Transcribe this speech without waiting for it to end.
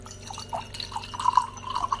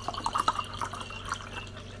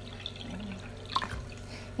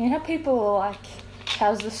You know how people are like,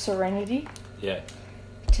 how's the serenity? Yeah.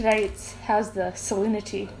 Today it's, how's the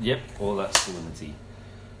salinity? Yep, all that salinity.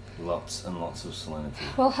 Lots and lots of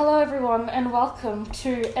salinity. Well, hello everyone and welcome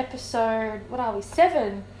to episode,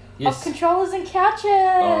 7 Yes. of Controllers and Couches.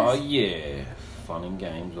 Oh, yeah. Fun and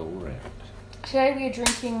games all around. Today we are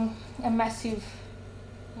drinking a massive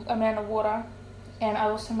amount of water, and I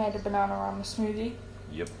also made a banana rama smoothie.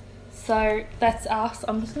 Yep. So that's us.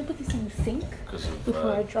 I'm just going to put this in the sink Because of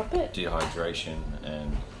before I drop it. dehydration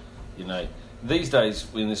and, you know, these days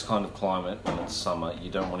in this kind of climate, when it's summer, you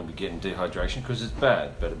don't want to be getting dehydration because it's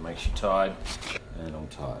bad, but it makes you tired, and I'm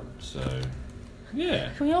tired, so,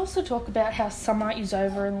 yeah. Can we also talk about how summer is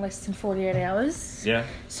over in less than 48 hours? Yeah.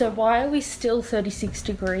 So why are we still 36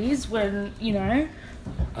 degrees when, you know...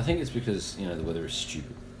 I think it's because, you know, the weather is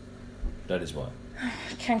stupid. That is why.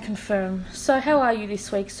 Can confirm. So how are you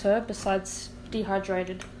this week, sir, besides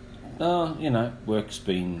dehydrated? You know, work's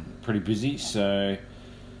been pretty busy, so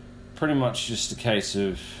pretty much just a case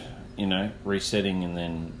of, you know, resetting and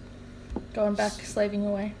then... Going back, slaving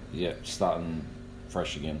away. Yeah, starting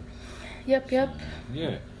fresh again. Yep. Yeah.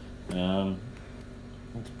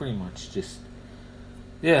 It's pretty much just...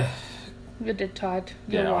 Yeah. You're dead tired.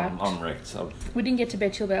 You're Yeah, wiped. I'm wrecked. We didn't get to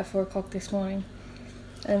bed till about 4 o'clock this morning.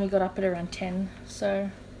 And then we got up at around 10,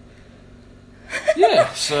 so...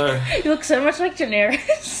 Yeah, so... You look so much like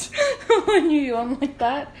Daenerys when you yawn like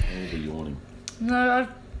that. I'll be yawning. No,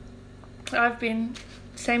 I've been...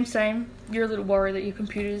 Same. You're a little worried that your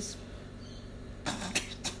computer's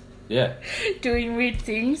Yeah. doing weird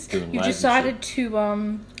things. Doing You lazy decided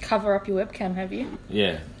to cover up your webcam, have you?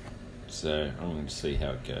 Yeah. So, I'm going to see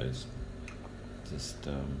how it goes. Just,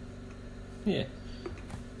 yeah.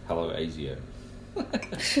 Hello, ASIO. We're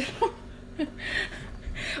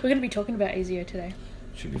going to be talking about ASIO today.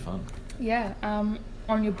 Should be fun. Yeah.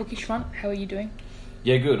 On your bookish front, how are you doing?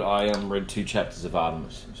 Yeah, good. I read 2 chapters of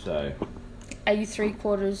Artemis, so... Are you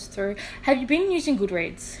 3/4 through? Have you been using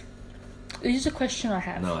Goodreads? This is a question I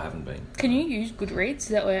have. No, I haven't been. Can you use Goodreads?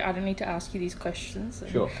 That way I don't need to ask you these questions.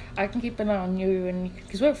 Sure. I can keep an eye on you, and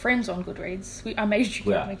because we're friends on Goodreads. I made you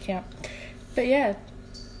get an account. But yeah.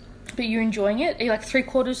 But you're enjoying it? Are you like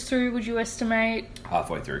 3/4 through, would you estimate?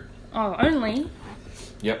 Halfway through. Oh, only?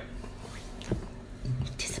 Yep.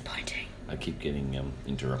 Disappointing. I keep getting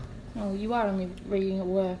interrupted. Well, you are only reading at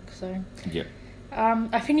work, so... Yep.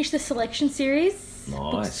 I finished the Selection series. Nice.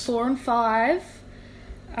 Books 4 and 5.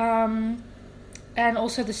 And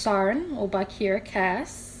also The Siren, all by Kira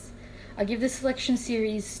Cass. I give the Selection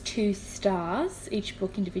series 2 stars. Each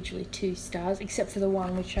book individually 2 stars, except for the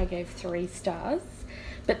one which I gave 3 stars.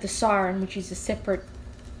 But The Siren, which is a separate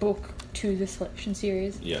book to the Selection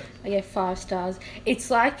series, Yeah. I gave 5 stars.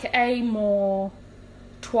 It's like a more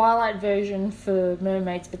Twilight version for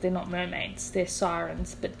mermaids, but they're not mermaids. They're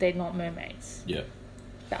sirens, but they're not mermaids. Yeah.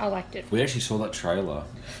 But I liked it. We actually saw that trailer.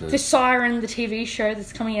 The Siren, the TV show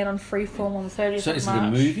that's coming out on Freeform on the 30th So of is it March.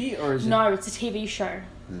 a movie or is it... No, it's a TV show.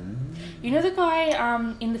 You know the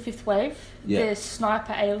guy in The Fifth Wave? Yeah. The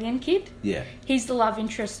sniper alien kid? Yeah. He's the love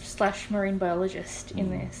interest / marine biologist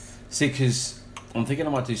in this. See, because I'm thinking I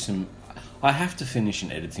might do some... I have to finish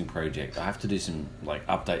an editing project. I have to do some, like,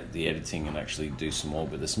 update the editing and actually do some more,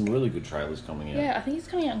 but there's some really good trailers coming out. Yeah, I think it's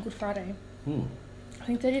coming out on Good Friday. Hmm. I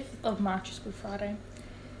think 30th of March is Good Friday.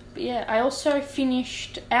 But yeah, I also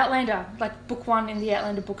finished Outlander, like book 1 in the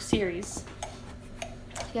Outlander book series.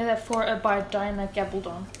 Yeah, that 4 by Diana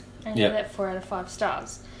Gabaldon. And Yeah. that 4 out of 5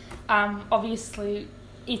 stars. Obviously,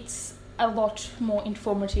 it's a lot more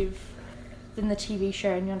informative than the TV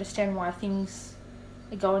show, and you understand why things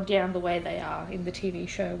are going down the way they are in the TV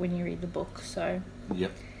show when you read the book. So,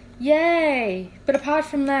 Yep. yay! But apart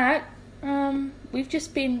from that, we've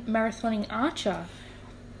just been marathoning Archer.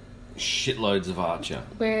 Shitloads of Archer.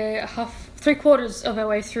 We're 3/4 of our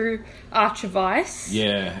way through Archer Vice.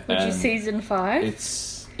 Yeah. Which is season 5.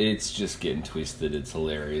 It's just getting twisted. It's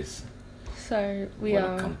hilarious. So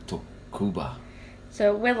Welcome to Cuba.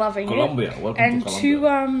 So we're loving Colombia. it. Welcome And to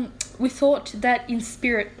Colombia. we thought that in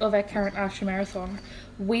spirit of our current Archer marathon,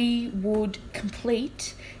 we would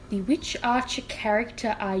complete the Which Archer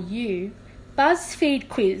Character Are You? BuzzFeed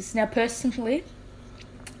quiz. Now, personally,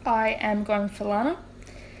 I am going for Lana,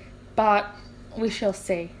 but we shall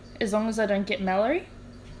see. As long as I don't get Mallory,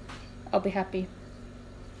 I'll be happy.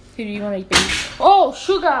 Who do you want to be? Oh,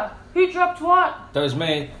 sugar! Who dropped what? That was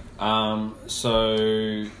me.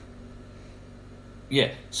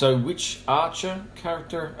 Yeah. So, which Archer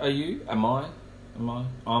character are you? Am I?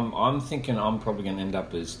 I'm thinking I'm probably going to end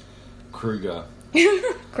up as Kruger.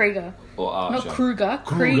 Krieger. Or Archer. Not Kruger.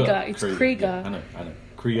 Krieger. It's Krieger. Yeah, I know.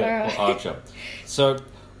 Krieger Alright. or Archer. So,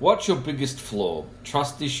 What's your biggest flaw?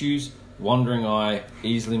 Trust issues, wandering eye,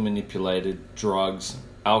 easily manipulated, drugs,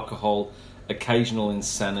 alcohol, occasional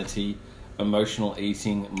insanity, emotional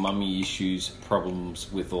eating, mummy issues,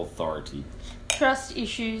 problems with authority. Trust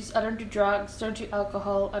issues. I don't do drugs. Don't do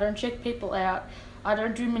alcohol. I don't check people out. I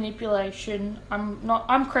don't do manipulation.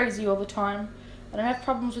 I'm crazy all the time. I don't have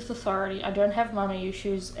problems with authority. I don't have mummy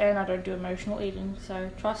issues, and I don't do emotional eating. So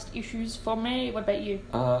trust issues for me. What about you?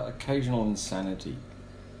 Occasional insanity.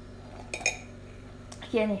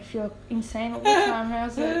 Again, if you're insane all the time,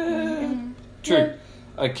 how's it? True.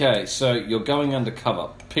 Okay, so you're going undercover.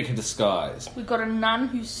 Pick a disguise. We've got a nun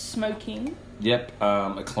who's smoking. Yep,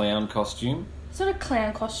 a clown costume. It's not a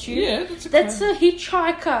clown costume. Yeah, that's a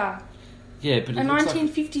hitchhiker. Yeah, but a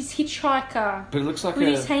 1950s hitchhiker. But it looks like with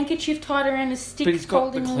his handkerchief tied around his stick. But he's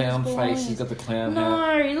got the clown face. He's got the clown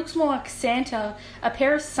hat. No, he looks more like Santa. A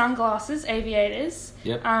pair of sunglasses, aviators.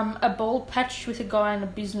 Yep. A bald patch with a guy in a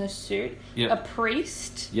business suit. Yep. A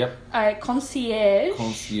priest. Yep. A concierge.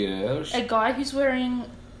 Concierge. A guy who's wearing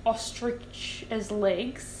ostrich as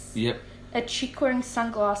legs. Yep. A chick wearing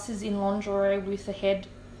sunglasses in lingerie with a head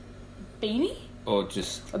beanie. Or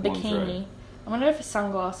just a bikini. lingerie. I'm gonna go for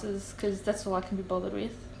sunglasses because that's all I can be bothered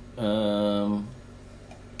with.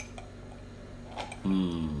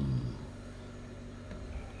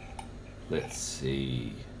 Let's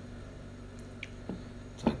see. Do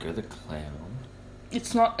I go the clown?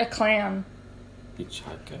 It's not a clown.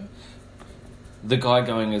 Hitchhiker. The guy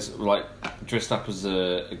going as like dressed up as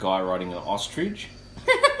a guy riding an ostrich.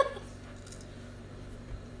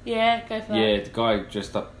 Yeah, go for that. Yeah, the guy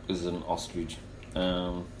dressed up as an ostrich.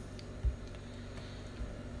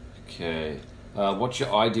 Okay. What's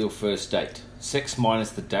your ideal first date? Sex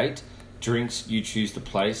minus the date. Drinks, you choose the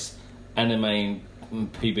place. Anime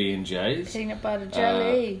and PB&Js. Peanut butter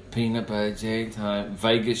jelly. Peanut butter jelly time.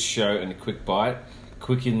 Vegas show and a quick bite.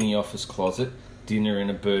 Quick in the office closet. Dinner in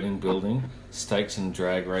a burning building. Steaks and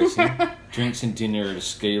drag racing. Drinks and dinner at a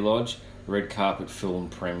ski lodge. Red carpet film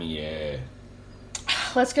premiere.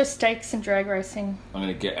 Let's go steaks and drag racing. I'm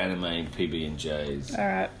going to get anime and PB&Js.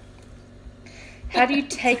 Alright. How do you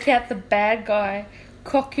take out the bad guy?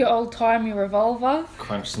 Cock your old-timey revolver.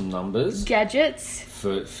 Crunch some numbers. Gadgets.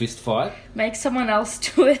 Fist fight. Make someone else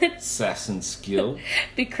do it. Sass and skill.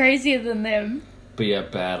 Be crazier than them. Be a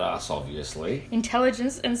badass, obviously.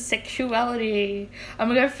 Intelligence and sexuality. I'm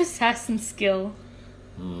going to go for sass and skill.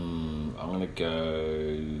 I'm going to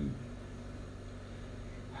go...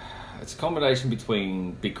 It's a combination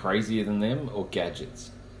between be crazier than them or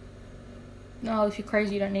gadgets. No, if you're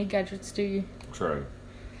crazy, you don't need gadgets, do you? True.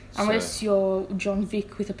 Unless you're John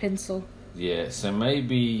Vick with a pencil. Yeah, so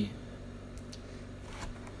maybe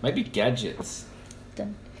gadgets.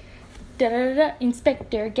 Dun, da, da, da, da,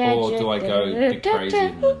 Inspector Gadget. Or do I go be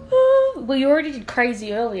crazy? Well, you already did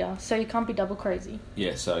crazy earlier, so you can't be double crazy.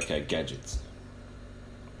 Yeah, so okay, gadgets.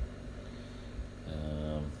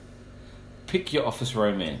 Pick your office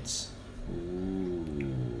romance.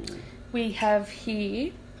 Ooh. We have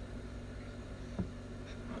here...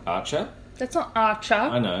 Archer? That's not Archer.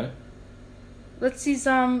 I know. That's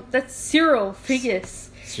Cyril Figgis.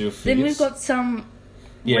 Cyril Figgis. Then we've got some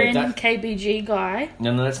random KBG guy.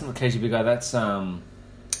 No, that's not the KGB guy. That's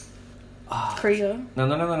Krieger. No,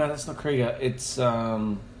 that's not Krieger. It's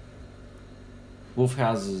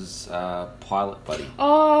Wolfhouse's pilot buddy.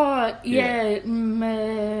 Oh, yeah.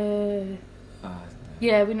 Yeah.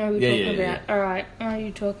 Yeah, we know who we're talking about. Yeah. Alright, I know who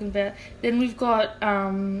you're talking about. Then we've got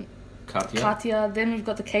Katya. Then we've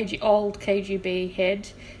got the old KGB head.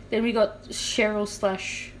 Then we got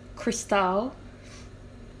Cheryl/Crystal.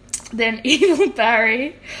 Then Evil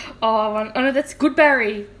Barry. Oh no, that's Good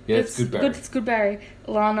Barry. Yeah, it's Good Barry. It's Good Barry.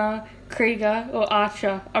 Lana, Krieger, or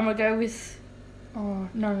Archer. I'm gonna go with... Oh,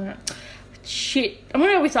 no. Shit. I'm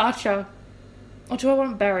gonna go with Archer. Or do I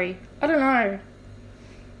want Barry? I don't know.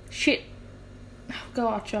 Shit. Go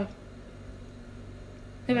Archer.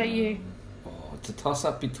 How about you? It's a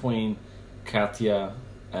toss-up between Katya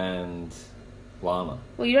and Lana.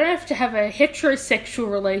 Well, you don't have to have a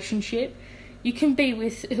heterosexual relationship. You can be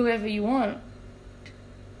with whoever you want.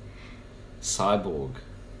 Cyborg.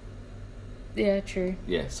 Yeah, true.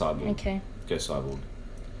 Yeah, Cyborg. Okay. Go Cyborg.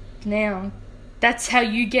 Now, that's how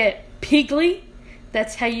you get Piggly.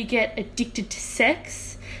 That's how you get addicted to sex.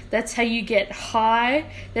 That's how you get high.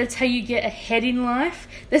 That's how you get ahead in life.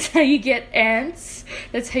 That's how you get ants.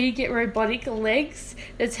 That's how you get robotic legs.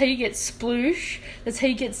 That's how you get sploosh. That's how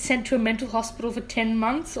you get sent to a mental hospital for 10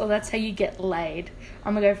 months. Or that's how you get laid.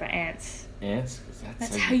 I'm going to go for ants. Ants?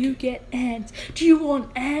 That's how you get ants. Do you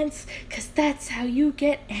want ants? Because that's how you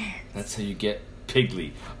get ants. That's how you get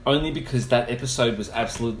Piglet. Only because that episode was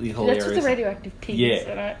absolutely hilarious. That's what the radioactive pig is,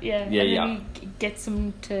 right? Yeah. And then he gets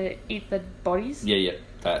them to eat the bodies. Yeah.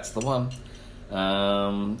 That's the one.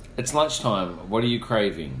 It's lunchtime. What are you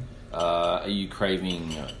craving? Are you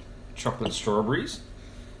craving chocolate strawberries?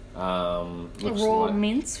 Raw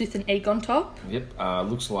mince with an egg on top. Yep.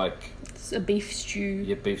 Looks like... It's a beef stew.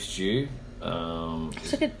 Yep, beef stew.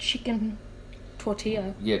 It's like a chicken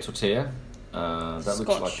tortilla. Yeah, tortilla. That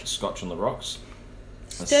looks like scotch on the rocks.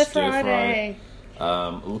 Stir Friday.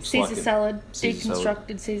 Looks Caesar like salad. Caesar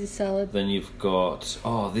Deconstructed Caesar salad. Then you've got...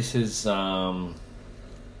 Oh, this is...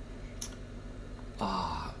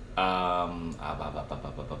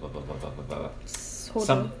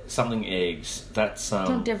 something eggs. That's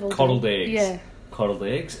coddled eggs. Yeah. Coddled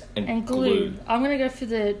eggs and glue. I'm going to go for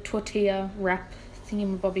the tortilla wrap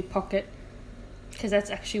thingy-mabobby pocket. Because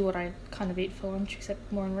that's actually what I kind of eat for lunch,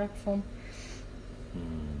 except more in wrap form.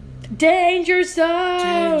 Danger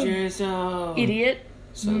zone! Danger zone! Idiot.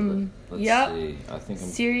 So let's see. I think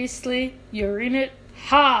Seriously? You're in it?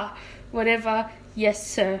 Ha! Whatever. Yes,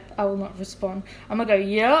 sir. I will not respond. I'm going to go,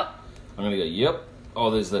 yep. I'm going to go, yep.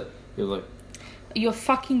 Oh, there's the... You're like... You're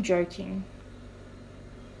fucking joking.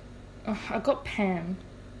 Oh, I got Pam.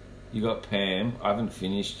 You got Pam. I haven't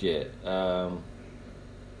finished yet. Damn,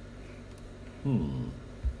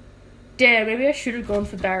 maybe I should have gone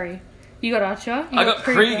for Barry. You got Archer? I got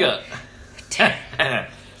Krieger.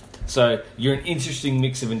 So, you're an interesting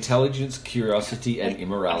mix of intelligence, curiosity, and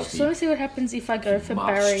immorality. I just want to see what happens if I go for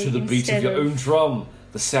March Barry to the beat of your own drum.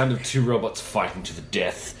 The sound of two robots fighting to the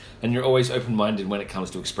death. And you're always open-minded when it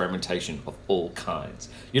comes to experimentation of all kinds.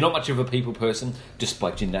 You're not much of a people person,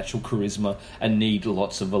 despite your natural charisma, and need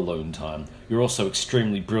lots of alone time. You're also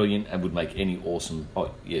extremely brilliant and would make any awesome...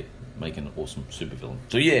 Oh, yeah, make an awesome supervillain.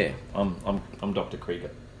 So yeah, I'm Dr.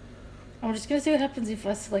 Krieger. I'm just going to see what happens if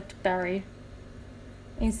I select Barry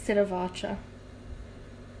instead of Archer.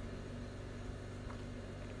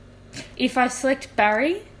 If I select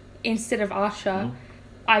Barry instead of Archer,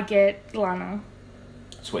 I get Lana.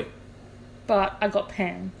 Sweet. But I got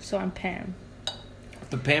Pam, so I'm Pam.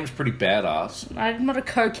 The Pam's pretty badass. I'm not a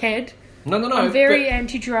cokehead. No. I'm very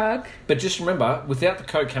anti-drug. But just remember, without the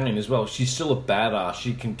cocaine as well, she's still a badass.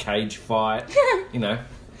 She can cage fight, you know.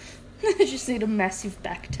 I just need a massive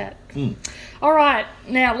back tat. Alright,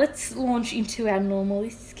 now let's launch into our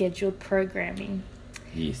normally scheduled programming.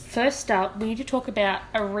 Yes. First up, we need to talk about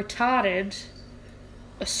a retarded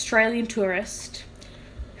Australian tourist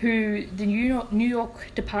who the New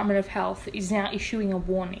York Department of Health is now issuing a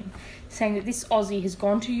warning, saying that this Aussie has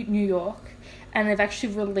gone to New York and they've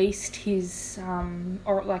actually released his,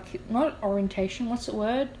 not orientation, what's the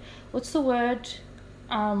word?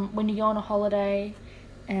 When you go on a holiday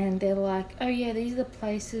and they're like, oh yeah, these are the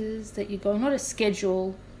places that you're going, not a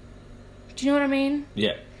schedule. Do you know what I mean?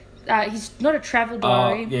 Yeah. He's not a travel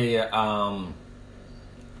diary.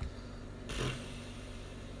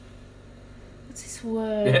 What's this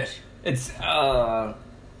word? Yeah, it's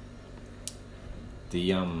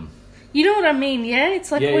You know what I mean, yeah?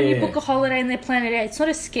 It's like when you yeah. book a holiday and they plan it out. It's not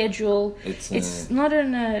a schedule. It's not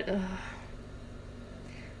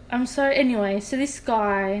I'm sorry. Anyway, so this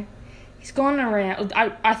guy, he's gone around.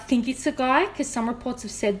 I think it's a guy because some reports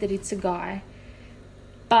have said that it's a guy,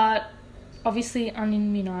 but obviously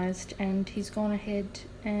unimmunized, and he's gone ahead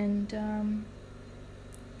and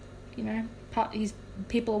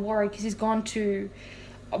people are worried because he's gone to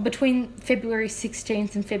between February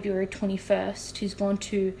 16th and February 21st. He's gone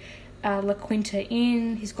to La Quinta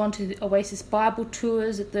Inn. He's gone to the Oasis Bible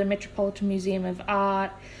tours at the Metropolitan Museum of Art,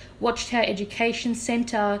 Watchtower Education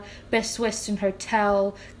Centre, Best Western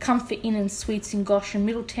Hotel, Comfort Inn and Suites in Gosh and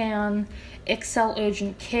Middletown, Excel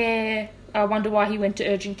Urgent Care. I wonder why he went to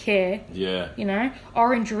urgent care. Yeah. You know,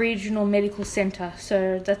 Orange Regional Medical Centre.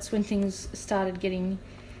 So that's when things started getting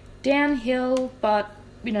downhill. But,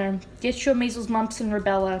 you know, get your measles, mumps and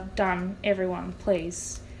rubella done, everyone,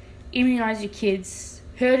 please. Immunise your kids.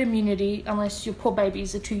 Herd immunity, unless your poor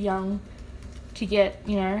babies are too young to get,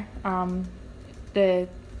 the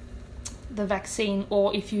vaccine,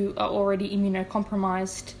 or if you are already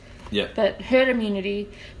immunocompromised. Yeah. But herd immunity.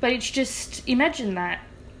 But it's just, imagine that.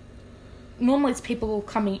 Normally it's people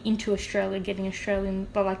coming into Australia, getting Australian,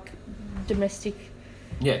 but like domestic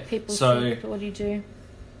people. So but what do you do?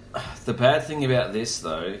 The bad thing about this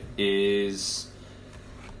though is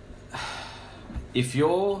if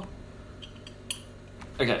you're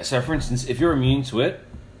so for instance, if you're immune to it,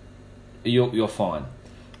 you're fine.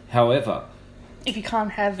 However, if you can't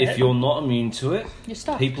have it, if you're not immune to it, you're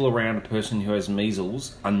stuck. People around a person who has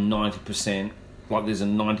measles are 90%. Like there's a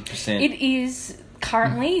 90%. It is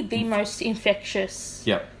currently the most infectious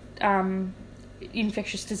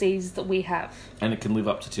infectious disease that we have. And it can live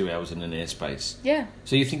up to 2 hours in an airspace. Yeah.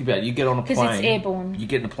 So you think about it, you get on a plane. Because it's airborne. You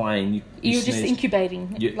get in a plane. You're just sneeze,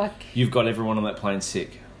 incubating. you've got everyone on that plane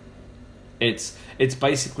sick. It's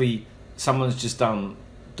basically someone's just done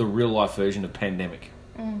the real life version of pandemic.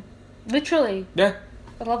 Literally. Yeah.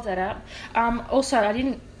 I love that app. Also,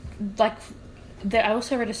 I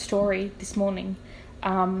also read a story this morning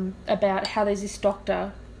about how there's this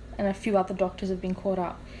doctor and a few other doctors have been caught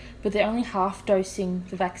up, but they're only half dosing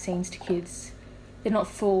the vaccines to kids. They're not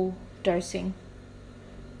full dosing.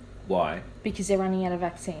 Why? Because they're running out of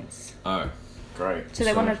vaccines. Oh, great. So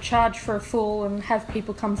they want to charge for a full and have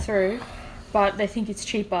people come through, but they think it's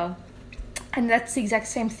cheaper. And that's the exact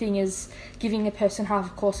same thing as giving a person half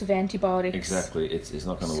a course of antibiotics. Exactly. It's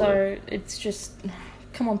not going to work. So it's just,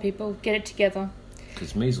 come on people, get it together.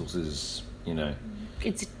 Because measles is,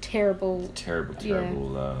 It's a terrible...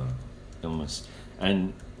 illness.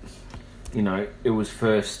 And, it was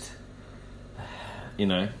first,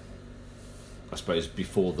 I suppose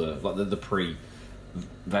before the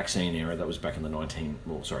pre-vaccine era, that was back in the 9th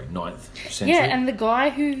century. Yeah, and the guy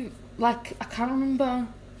who, I can't remember,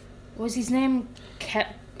 what was his name?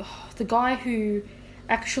 The guy who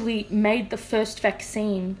actually made the first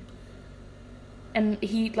vaccine, and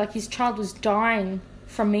he, his child was dying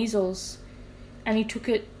from measles, and he took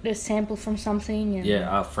a sample from something.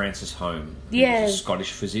 And Francis Home. Yeah. He was a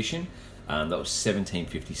Scottish physician. That was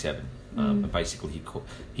 1757. And basically,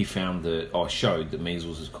 he showed that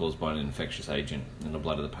measles is caused by an infectious agent in the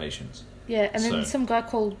blood of the patients. Yeah, and then some guy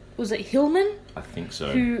called, was it Hillman? I think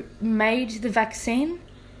so. Who made the vaccine,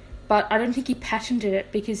 but I don't think he patented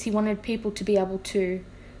it because he wanted people to be able to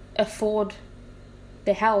afford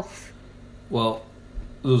their health. Well,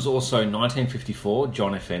 there was also 1954,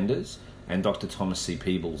 John F. Enders and Dr. Thomas C.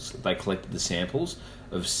 Peebles. They collected the samples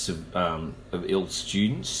of ill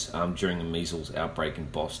students during the measles outbreak in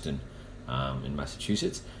Boston, in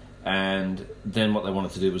Massachusetts. And then what they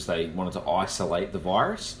wanted to do was they wanted to isolate the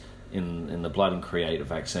virus in the blood and create a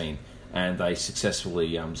vaccine. And they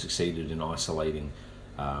successfully succeeded in isolating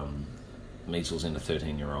measles in a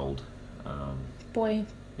 13-year-old boy.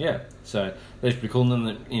 Yeah, so that's pretty cool. And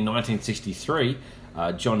then in 1963,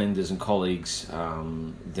 John Enders and colleagues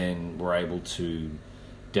then were able to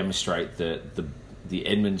demonstrate that the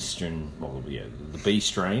Edmundston, the B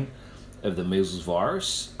strain of the measles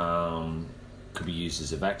virus could be used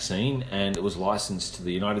as a vaccine, and it was licensed to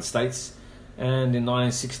the United States. And in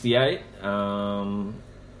 1968,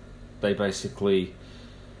 they basically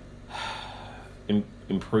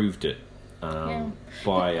improved it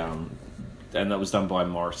by... and that was done by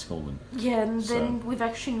Maurice Hillman. Yeah, and then we've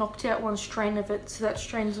actually knocked out one strain of it, so that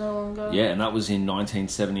strain's no longer... Yeah, and that was in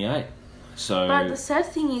 1978. So... But the sad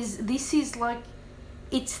thing is, this is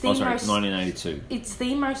it's the most... 1982. It's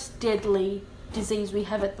the most deadly disease we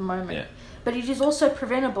have at the moment. Yeah. But it is also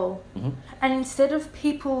preventable. Mm-hmm. And instead of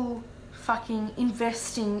people fucking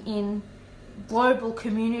investing in global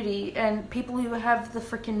community and people who have the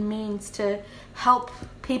freaking means to help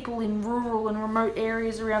people in rural and remote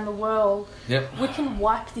areas around the world, we can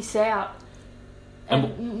wipe this out.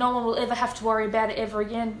 And no one will ever have to worry about it ever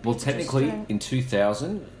again. Well, technically, in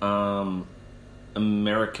 2000,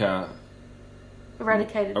 America...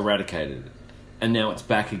 Eradicated it. And now it's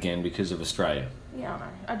back again because of Australia. Yeah,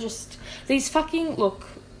 I know. These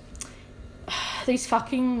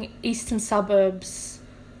fucking eastern suburbs,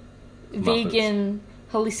 vegan,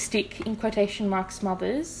 holistic, in quotation marks,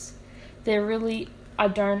 mothers, they're really, I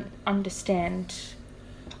don't understand.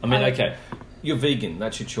 I mean, okay, you're vegan,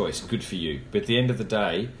 that's your choice, good for you. But at the end of the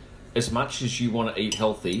day, as much as you want to eat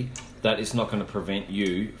healthy, that is not going to prevent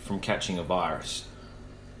you from catching a virus.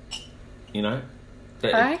 I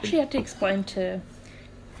actually had to explain to...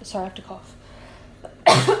 Sorry, I have to cough.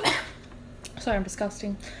 Sorry, I'm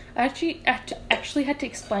disgusting. I actually had to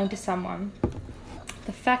explain to someone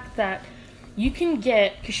the fact that you can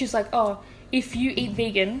get... Because she's like, if you eat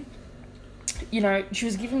vegan... she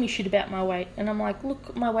was giving me shit about my weight. And I'm like,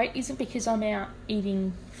 look, my weight isn't because I'm out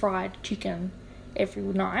eating fried chicken every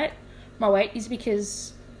night. My weight is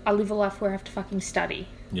because I live a life where I have to fucking study.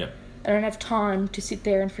 Yeah. I don't have time to sit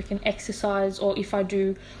there and freaking exercise, or if I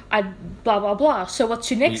do, I blah, blah, blah. So what's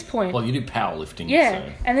your next point? Well, you do powerlifting. Yeah.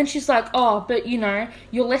 So. And then she's like, but,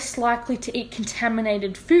 you're less likely to eat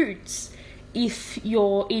contaminated foods if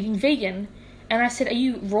you're eating vegan. And I said, are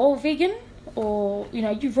you raw vegan? Or,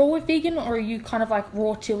 you raw vegan? Or are you kind of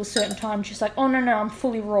raw till a certain time? She's like, oh, no, I'm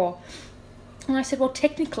fully raw. And I said, well,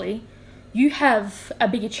 technically, you have a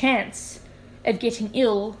bigger chance of getting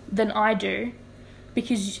ill than I do.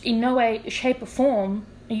 Because in no way, shape or form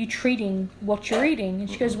are you treating what you're eating. And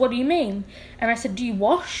she goes, what do you mean? And I said, do you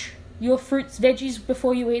wash? your fruits, veggies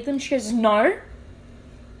before you eat them? She goes, no.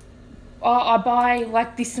 I buy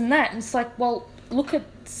like this and that. And it's like, well, look at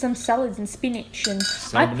some salads and spinach. And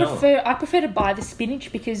I prefer to buy the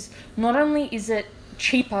spinach because not only is it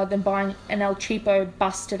cheaper than buying an El Cheapo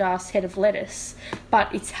busted ass head of lettuce,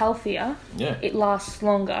 but it's healthier. Yeah. It lasts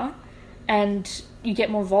longer, and you get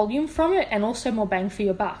more volume from it, and also more bang for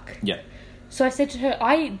your buck. Yeah. So I said to her,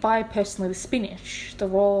 I buy personally the spinach, the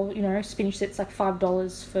raw, spinach that's like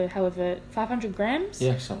 $5 for however 500 grams,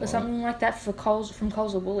 something like that from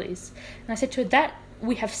Coles or Woolies. And I said to her that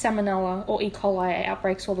we have salmonella or E. coli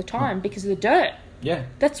outbreaks all the time because of the dirt. Yeah.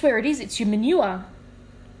 That's where it is. It's your manure.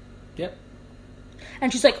 Yep.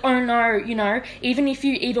 And she's like, oh no, even if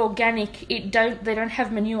you eat organic, they don't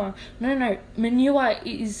have manure. No, manure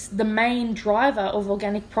is the main driver of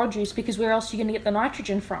organic produce because where else are you going to get the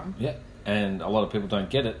nitrogen from? Yeah, and a lot of people don't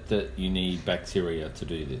get it that you need bacteria to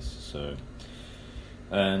do this. So,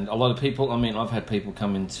 and a lot of people, I've had people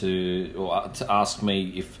come to ask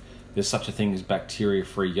me if there's such a thing as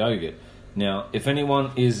bacteria-free yogurt. Now, if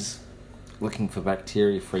anyone is looking for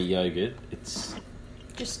bacteria-free yogurt, it's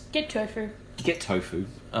just get tofu. Get tofu.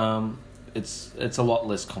 It's a lot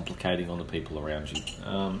less complicating on the people around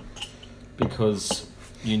you, because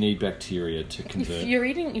you need bacteria to convert.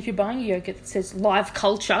 If you're buying a yogurt that says live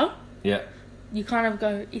culture, yeah, you kind of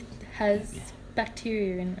go, it has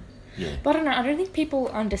bacteria in it. Yeah. But I don't know. I don't think people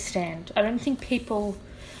understand. I don't think people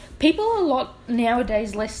are a lot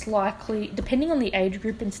nowadays less likely, depending on the age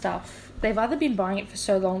group and stuff. They've either been buying it for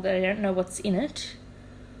so long that they don't know what's in it,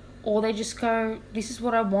 or they just go, "This is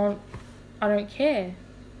what I want. I don't care."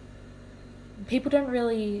 People don't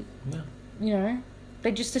really,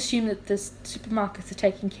 they just assume that the supermarkets are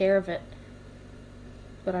taking care of it.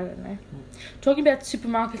 But I don't know. Talking about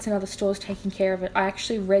supermarkets and other stores taking care of it, I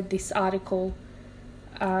actually read this article.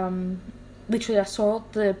 Literally, I saw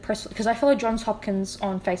the press, because I follow Johns Hopkins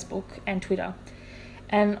on Facebook and Twitter.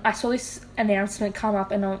 And I saw this announcement come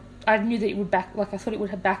up, and I knew that it would I thought it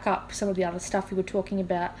would back up some of the other stuff we were talking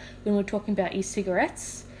about when we were talking about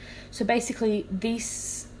e-cigarettes. So basically,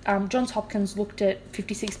 this Johns Hopkins looked at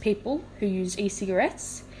 56 people who use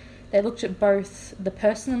e-cigarettes. They looked at both the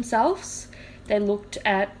person themselves. They looked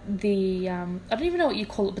at the, I don't even know what you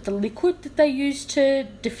call it, but the liquid that they use to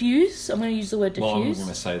diffuse. I'm going to use the word diffuse. Well, I'm going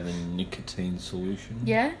to say the nicotine solution.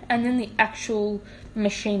 Yeah, and then the actual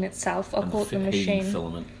machine itself. I'll call it the machine.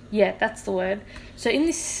 Filament. Yeah, that's the word. So in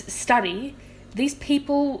this study, these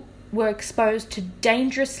people were exposed to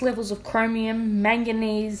dangerous levels of chromium,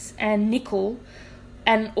 manganese, and nickel,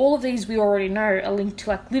 and all of these we already know are linked to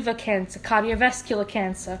like liver cancer, cardiovascular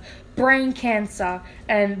cancer, brain cancer,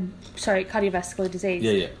 and cardiovascular disease.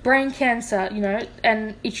 Yeah. Brain cancer,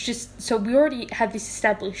 and it's just, so we already have this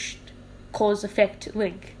established cause-effect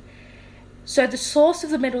link. So the source of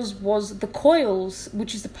the metals was the coils,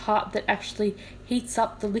 which is the part that actually heats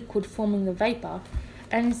up the liquid, forming the vapor,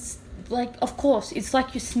 and it's like, of course, it's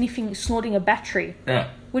like you're snorting a battery. Yeah.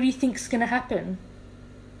 What do you think's going to happen?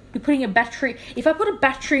 You're putting a battery... If I put a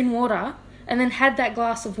battery in water and then had that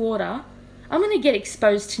glass of water, I'm going to get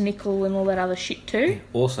exposed to nickel and all that other shit too.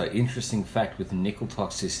 Also, interesting fact with nickel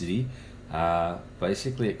toxicity,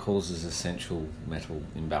 basically it causes essential metal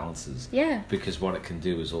imbalances. Yeah. Because what it can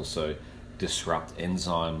do is also disrupt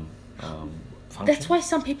enzyme function. That's why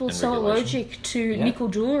some people are so allergic to nickel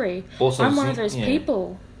jewellery. Also, I'm one of those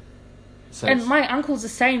people. So and my uncle's the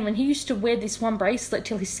same. When he used to wear this one bracelet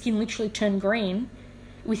till his skin literally turned green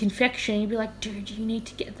with infection, you'd be like, dude, you need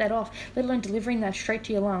to get that off. Let alone delivering that straight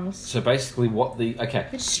to your lungs. So basically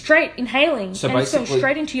it's straight inhaling. So and it's going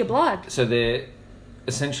straight into your blood. So they're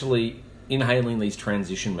essentially inhaling these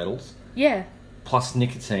transition metals. Yeah. Plus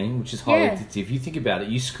nicotine, which is highly addictive. You think about it,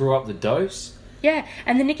 you screw up the dose. Yeah,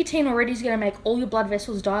 and the nicotine already is going to make all your blood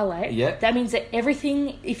vessels dilate. Yeah. That means that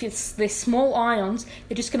everything, they're small ions,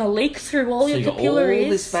 they're just going to leak through all your capillaries. All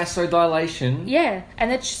this vasodilation. Yeah, and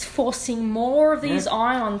that's just forcing more of these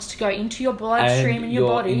ions to go into your bloodstream and your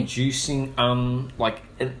body. You're inducing an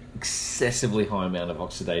excessively high amount of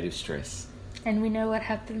oxidative stress. And we know what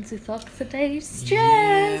happens with oxidative stress.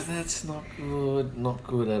 Yeah, that's not good. Not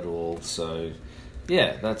good at all. So,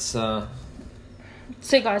 yeah, that's... So,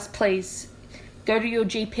 guys, please... Go to your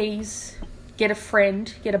GPs, get a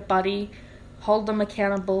friend, get a buddy, hold them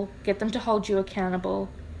accountable, get them to hold you accountable.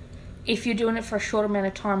 If you're doing it for a short amount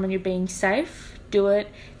of time and you're being safe, do it.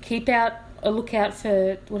 Keep a lookout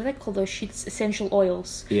for, what do they call those shits? Essential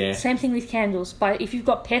oils. Yeah. Same thing with candles. But if you've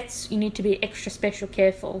got pets, you need to be extra special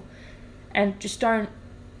careful. And just don't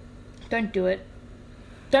do it.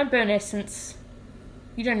 Don't burn essence.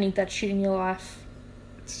 You don't need that shit in your life.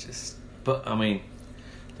 It's just... But, I mean...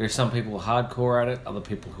 There's some people who are hardcore at it, other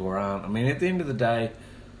people who aren't. I mean, at the end of the day,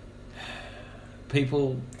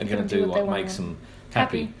 people are going to do what makes them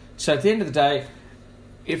happy. So at the end of the day,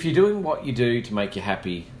 if you're doing what you do to make you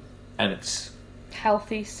happy, and it's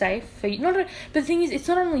healthy, safe for you, but the thing is, it's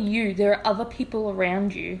not only you. There are other people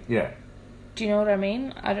around you. Yeah. Do you know what I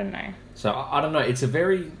mean? I don't know. So I don't know. It's a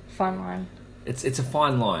very fine line. It's a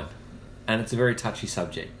fine line, and it's a very touchy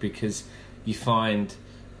subject because you find.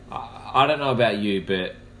 I don't know about you,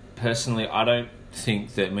 but personally, I don't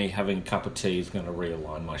think that me having a cup of tea is going to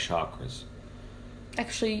realign my chakras.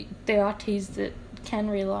 Actually, there are teas that can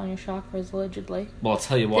realign your chakras, allegedly. Well, I'll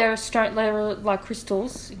tell you what. There are like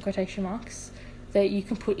crystals, in quotation marks, that you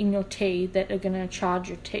can put in your tea that are going to charge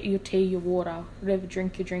your water, whatever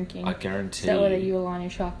drink you're drinking. I guarantee so that you align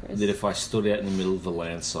your chakras. That if I stood out in the middle of the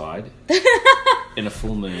landside in a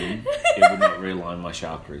full moon, it would not realign my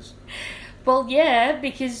chakras. Well, yeah,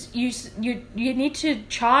 because you need to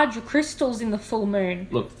charge your crystals in the full moon.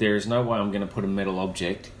 Look, there is no way I'm going to put a metal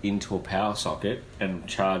object into a power socket and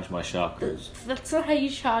charge my chakras. That's not how you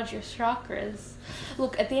charge your chakras.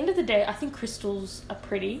 Look, at the end of the day, I think crystals are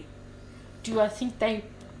pretty. Do I think they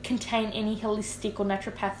contain any holistic or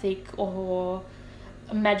naturopathic or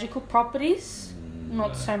magical properties?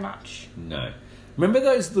 Not so much. No. Remember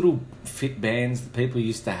those little fit bands that people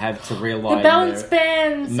used to have to realign the balance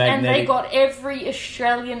bands, magnetic... and they got every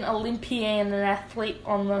Australian Olympian and athlete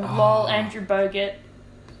on them. Lol, Andrew Bogut.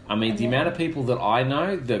 I mean, the amount of people that I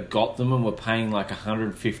know that got them and were paying like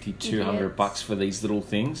 $150, $200 for these little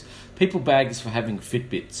things. People bag us for having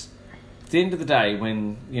Fitbits. At the end of the day,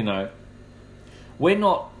 when, we're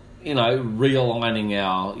not, realigning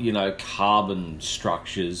our, carbon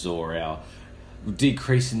structures or our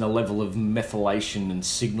decreasing the level of methylation and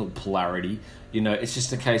signal polarity. It's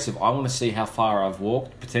just a case of I want to see how far I've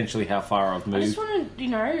walked, potentially how far I've moved. I just want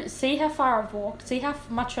to, see how far I've walked, see how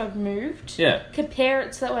much I've moved. Yeah. Compare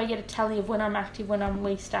it so that way I get a tally of when I'm active, when I'm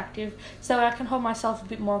least active, so that I can hold myself a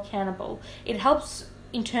bit more accountable. It helps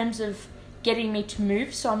in terms of getting me to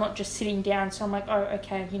move, so I'm not just sitting down. So I'm like, oh,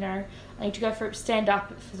 okay, I need to go for stand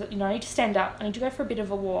up. I need to stand up. I need to go for a bit of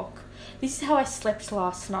a walk. This is how I slept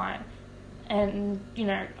last night. And,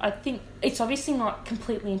 I think it's obviously not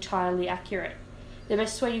completely entirely accurate. The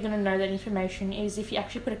best way you're going to know that information is if you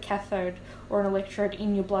actually put a cathode or an electrode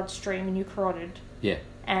in your bloodstream in your carotid. Yeah.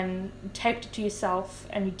 And taped it to yourself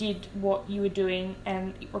and you did what you were doing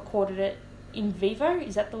and recorded it in vivo.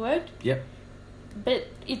 Is that the word? Yep. But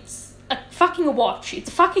it's a fucking watch. It's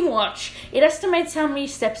a fucking watch. It estimates how many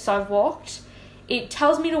steps I've walked. It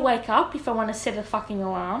tells me to wake up if I want to set a fucking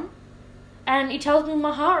alarm. And it tells me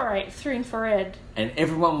my heart rate through infrared. And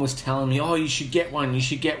everyone was telling me, oh, you should get one, you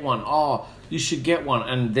should get one, oh, you should get one.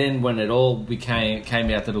 And then when it all came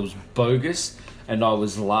out that it was bogus and I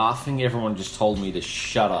was laughing, everyone just told me to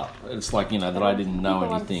shut up. It's like, that I didn't know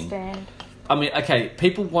anything. Understand. I mean,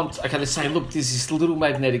 they say, look, there's this little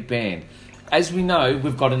magnetic band. As we know,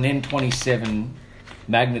 we've got an N27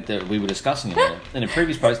 magnet that we were discussing in a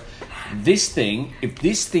previous post. If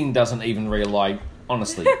this thing doesn't even realign,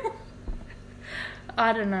 honestly...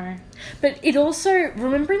 I don't know. But it also,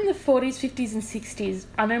 remember in the 40s, 50s and 60s,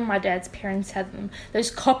 I know my dad's parents had them, those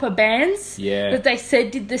copper bands that they said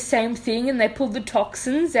did the same thing and they pulled the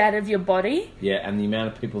toxins out of your body. Yeah, and the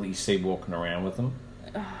amount of people that you see walking around with them.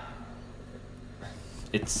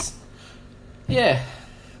 It's... Yeah.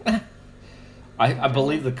 I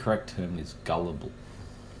believe the correct term is gullible.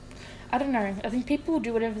 I don't know. I think people will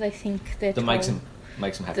do whatever they think they're told.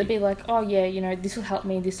 Makes them happy. They'll be like, oh yeah, this will help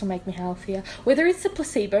me, this will make me healthier. Whether it's a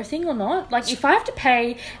placebo thing or not. Like, if I have to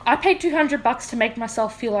pay... I paid $200 to make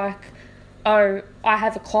myself feel like, oh, I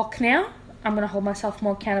have a clock now. I'm going to hold myself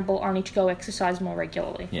more accountable. I need to go exercise more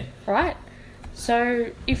regularly. Yeah. Right?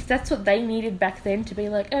 So, if that's what they needed back then to be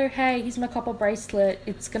like, oh, hey, here's my copper bracelet,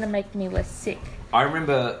 it's going to make me less sick. I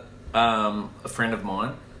remember a friend of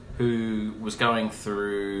mine who was going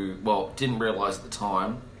through... Well, didn't realise at the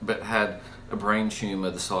time, but had... a brain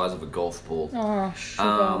tumour the size of a golf ball. Oh,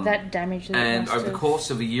 sugar. That damage. And over the course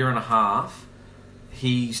of a year and a half,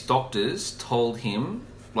 his doctors told him,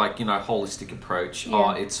 holistic approach. Yeah. Oh,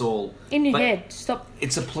 it's all... in your head. Stop.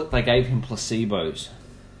 They gave him placebos.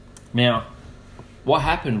 Now, what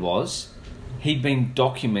happened was, he'd been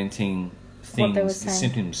documenting things, the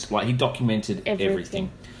symptoms. He documented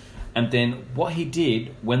everything. And then what he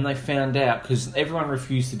did, when they found out, because everyone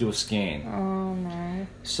refused to do a scan. Oh, no.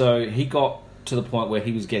 So he got to the point where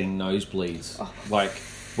he was getting nosebleeds. Oh,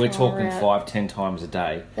 we're talking 5-10 times a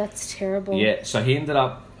day. That's terrible. Yeah, so he ended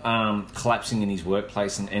up collapsing in his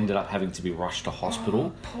workplace and ended up having to be rushed to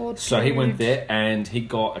hospital. Oh, poor dude. So he went there and he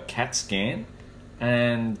got a CAT scan.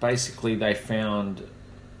 And basically they found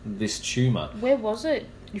this tumour. Where was it,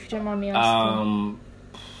 if you don't mind me asking?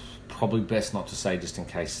 Probably best not to say, just in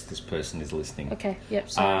case this person is listening. Okay, yep,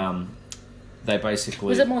 sorry. They basically...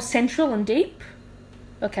 Was it more central and deep?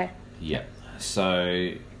 Okay. Yeah.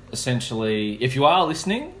 So, essentially, if you are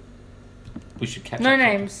listening, we should catch No up.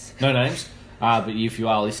 names. No names. But if you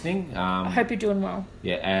are listening... I hope you're doing well.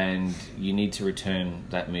 Yeah, and you need to return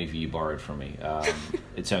that movie you borrowed from me.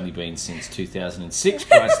 It's only been since 2006,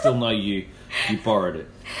 but I still know you borrowed it.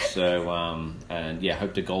 So, and yeah,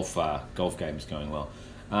 hope the golf game is going well.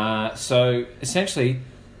 So, essentially,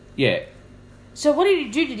 yeah. So what did he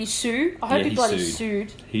do? Did he sue? I hope he bloody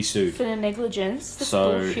sued. He sued. For the negligence. That's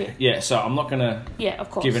so, bullshit. yeah, so I'm not going to of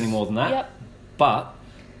course. give any more than that. Yep. But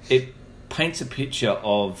it paints a picture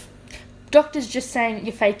of... Doctors just saying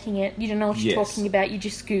you're faking it. You don't know what you're Yes. talking about. You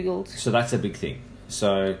just Googled. So that's a big thing.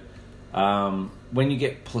 So when you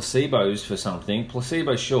get placebos for something,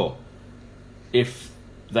 placebo, sure. If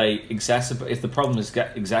they if the problem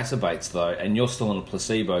exacerbates though, and you're still on a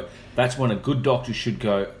placebo, that's when a good doctor should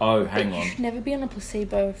go, oh, hang But on. you should never be on a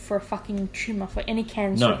placebo for a fucking tumour, for any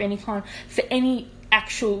cancer No. of any kind, for any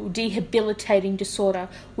actual debilitating disorder,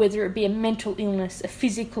 whether it be a mental illness, a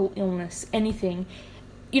physical illness, anything.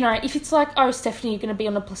 You know, if it's like, oh, Stephanie, you're going to be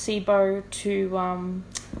on a placebo to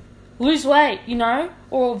lose weight, you know,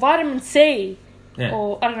 or vitamin C, Yeah.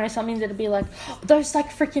 or I don't know, something that'd be like, those like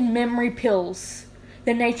freaking memory pills.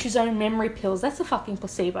 The Nature's Own memory pills. That's a fucking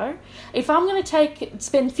placebo. If I'm going to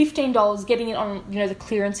spend $15 getting it on, you know, the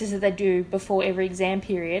clearances that they do before every exam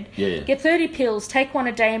period, get 30 pills, take one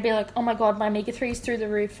a day and be like, oh my God, my omega-3 is through the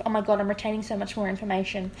roof. Oh my God, I'm retaining so much more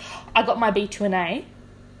information. I got my B to an A.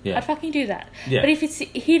 Yeah. I'd fucking do that. Yeah. But if it's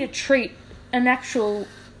here to treat an actual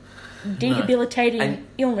debilitating And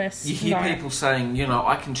illness, You hear no. people saying, you know,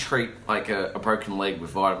 I can treat like a broken leg with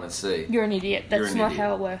vitamin C. You're an idiot. That's You're an not idiot.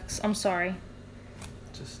 how it works. I'm sorry.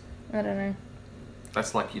 Just I don't know.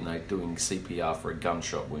 That's like, you know, doing CPR for a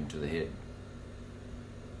gunshot wound to the head.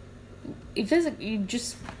 If you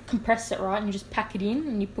just compress it, right, and you just pack it in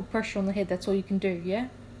and you put pressure on the head, that's all you can do, yeah?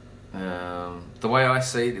 The way I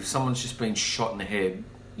see it, if someone's just been shot in the head,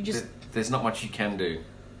 You there's not much you can do.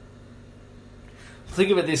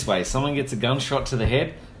 Think of it this way: someone gets a gunshot to the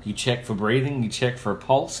head, you check for breathing, you check for a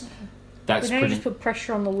pulse. That's you pretty. just put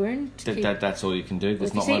pressure on the wound. That's all you can do.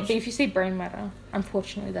 There's not much. But if you see brain matter,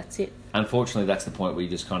 unfortunately, that's it. Unfortunately, that's the point where you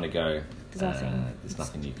just kind of go. There's nothing. There's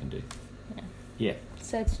nothing you can do. Yeah. Yeah.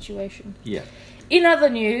 Sad situation. Yeah. In other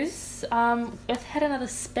news, Earth had another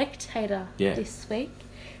spectator this week.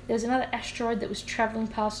 There was another asteroid that was travelling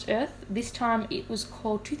past Earth. This time it was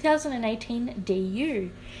called 2018 DU.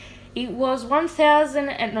 It was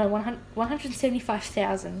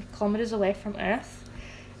 175,000 kilometres away from Earth.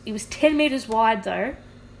 It was 10 metres wide though,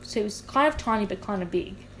 so it was kind of tiny but kind of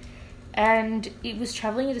big. And it was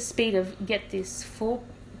travelling at a speed of, get this,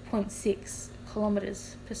 4.6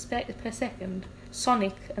 kilometres per second.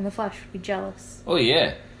 Sonic and the Flash would be jealous. Oh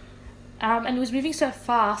yeah. And it was moving so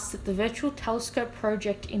fast that the Virtual Telescope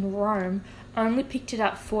project in Rome only picked it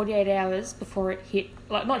up 48 hours before it hit,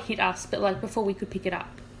 like not hit us, but like before we could pick it up.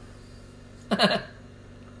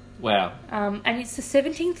 Wow. And it's the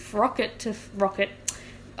 17th rocket.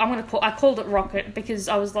 I called it rocket because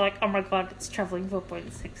I was like, oh my God, it's travelling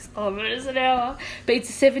 4.6 kilometres an hour. But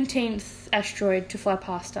it's the 17th asteroid to fly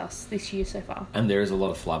past us this year so far. And there is a lot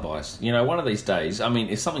of flybys. You know, one of these days, I mean,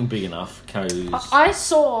 if something big enough goes... I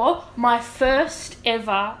saw my first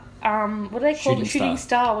ever, what do they call it? Shooting Shooting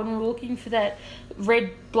star when we were looking for that red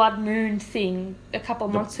blood moon thing a couple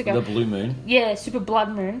of months ago. The blue moon. Yeah, super blood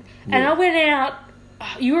moon. Yeah. And I went out,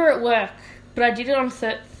 you were at work, but I did it on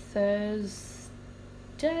Thursday,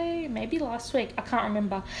 maybe last week, I can't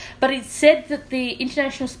remember. But it said that the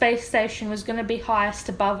International Space Station was going to be highest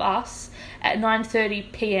above us at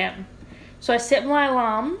 9:30 p.m. So I set my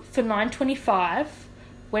alarm for 9:25,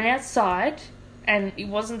 went outside, and it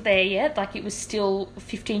wasn't there yet. Like, it was still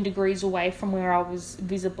 15 degrees away from where I was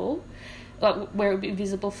visible, like where it would be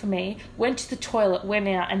visible for me. Went to the toilet, went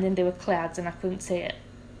out, and then there were clouds and I couldn't see it.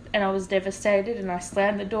 And I was devastated, and I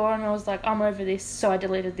slammed the door and I was like, I'm over this, so I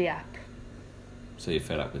deleted the app. So you're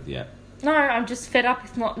fed up with the app. No, I'm just fed up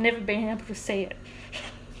with never being able to see it.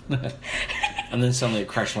 And then suddenly it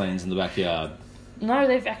crash lands in the backyard. No,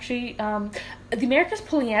 they've actually... the America's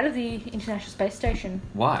pulling out of the International Space Station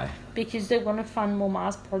Why? because they want to fund more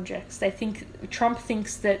Mars projects. Trump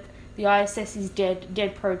thinks that the ISS is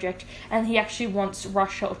dead project, and he actually wants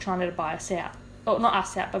Russia or China to buy us out. Or not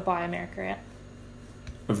us out, but buy America out.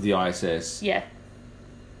 Of the ISS. Yeah.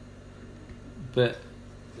 But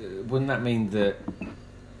wouldn't that mean that...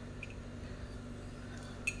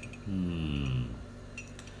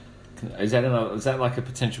 Is that like a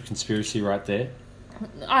potential conspiracy right there?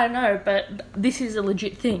 I don't know, but this is a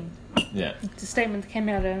legit thing. Yeah. It's a statement that came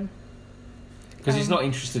out of... Because he's not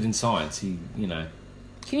interested in science. He, you know...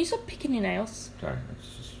 Can you stop picking your nails? Sorry,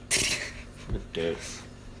 it's just...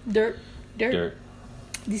 dirt. Dirt.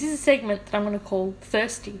 This is a segment that I'm going to call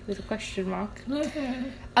Thirsty with a question mark.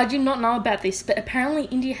 I did not know about this, but apparently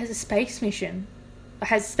India has a space mission.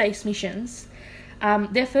 Has space missions.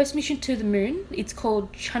 Their first mission to the moon, it's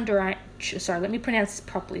called Chandrayaan... Sorry, let me pronounce this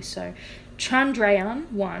properly. So,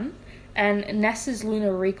 Chandrayaan-1 and NASA's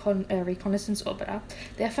Lunar Reconnaissance Orbiter,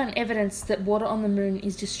 they found evidence that water on the moon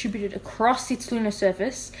is distributed across its lunar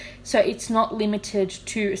surface, so it's not limited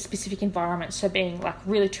to a specific environment, so being like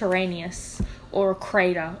really terraneous or a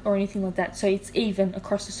crater or anything like that. So it's even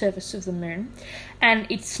across the surface of the moon, and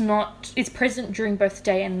it's present during both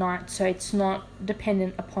day and night, so it's not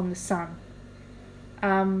dependent upon the sun.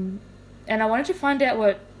 And I wanted to find out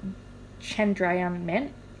what Chandrayaan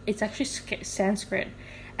meant. It's actually Sanskrit,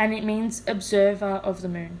 and it means observer of the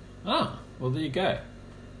moon. Ah, well, there you go.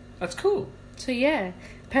 That's cool. So, yeah.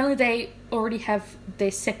 Apparently they already have their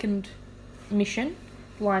second mission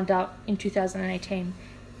lined up in 2018.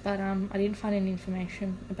 But I didn't find any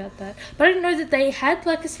information about that. But I didn't know that they had,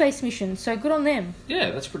 like, a space mission, so good on them. Yeah,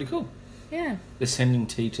 that's pretty cool. Yeah. They're sending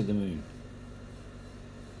tea to the moon.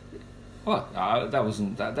 What? That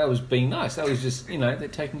wasn't... That was being nice. That was just, they're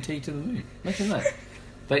taking tea to the moon. Imagine that.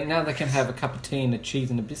 Now they can have a cup of tea and a cheese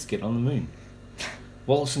and a biscuit on the moon.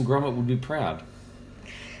 Wallace and Gromit would be proud.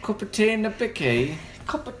 Cup of tea and a bicky.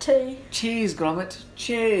 Cup of tea. Cheese, Gromit.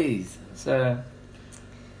 Cheese. So...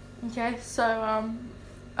 Okay, so,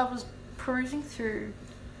 I was perusing through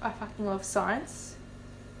I Fucking Love Science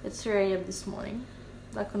at 3 a.m. this morning,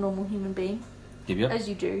 like a normal human being. Yep. As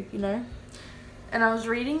you do, And I was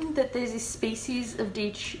reading that there's this species of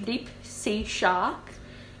deep sea shark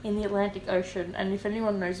in the Atlantic Ocean, and if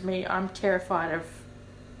anyone knows me, I'm terrified of,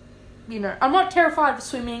 I'm not terrified of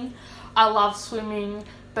swimming. I love swimming,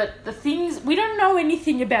 but we don't know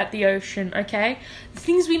anything about the ocean, okay? The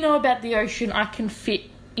things we know about the ocean, I can fit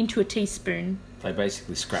into a teaspoon. They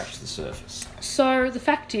basically scratch the surface. So the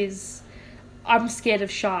fact is, I'm scared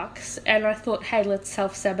of sharks, and I thought, hey, let's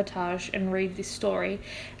self-sabotage and read this story.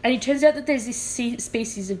 And it turns out that there's this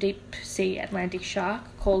species of deep-sea Atlantic shark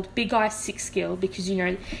called Big Eye Six Gill, because,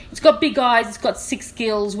 it's got big eyes, it's got 6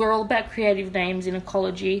 gills. We're all about creative names in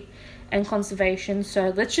ecology and conservation,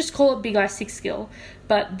 so let's just call it Big Eye Six Gill.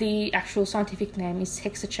 But the actual scientific name is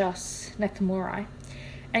Hexachus nakamuri.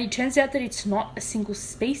 And it turns out that it's not a single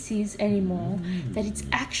species anymore, that it's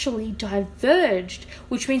actually diverged,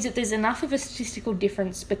 which means that there's enough of a statistical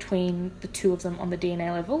difference between the two of them on the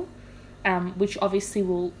DNA level, which obviously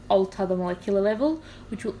will alter the molecular level,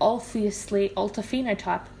 which will obviously alter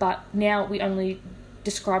phenotype, but now we only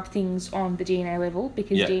describe things on the DNA level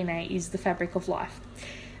because DNA is the fabric of life.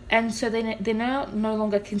 And so they're now no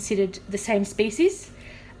longer considered the same species.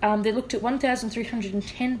 They looked at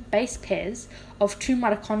 1,310 base pairs of 2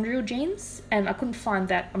 mitochondrial genes, and I couldn't find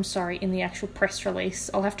that, I'm sorry, in the actual press release.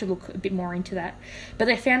 I'll have to look a bit more into that. But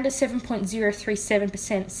they found a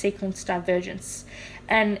 7.037% sequence divergence.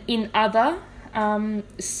 And in other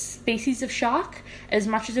species of shark, as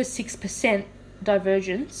much as a 6%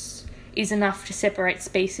 divergence is enough to separate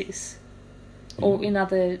species. Or in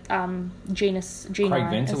other genus. Craig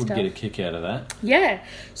Venter would get a kick out of that. Yeah.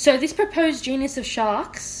 So this proposed genus of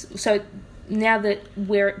sharks, so now that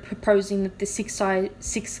we're proposing that the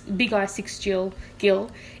Big Eye Six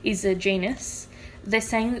Gill is a genus, they're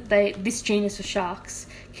saying that this genus of sharks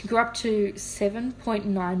can grow up to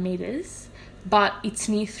 7.9 metres, but it's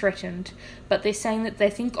near threatened. But they're saying that they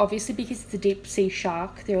think, obviously, because it's a deep sea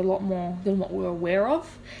shark, they're a lot more than what we're aware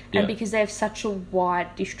of, and because they have such a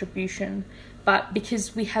wide distribution. But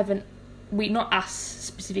because not us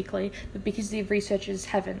specifically, but because the researchers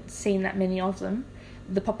haven't seen that many of them,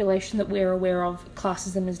 the population that we're aware of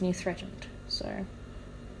classes them as near threatened. So,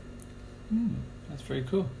 that's very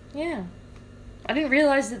cool. Yeah. I didn't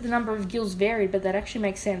realise that the number of gills varied, but that actually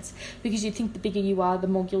makes sense, because you'd think the bigger you are, the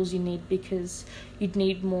more gills you need, because you'd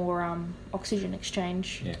need more oxygen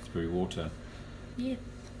exchange. Yeah, through water. Yeah.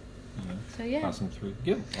 So, yeah. Passing through the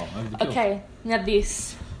gill. Over the gill. Okay, now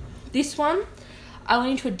This one, I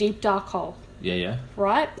went into a deep dark hole. Yeah.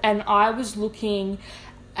 Right? And I was looking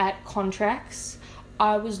at contracts.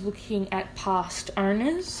 I was looking at past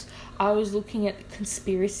owners. I was looking at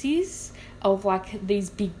conspiracies of, like, these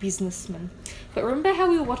big businessmen. But remember how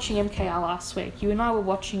we were watching MKR last week? You and I were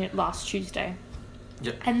watching it last Tuesday.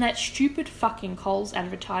 Yep. And that stupid fucking Coles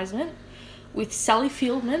advertisement with Sally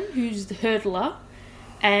Fieldman, who's the hurdler,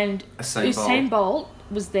 and Usain Bolt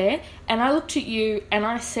was there, and I looked at you and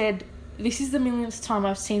I said, this is the millionth time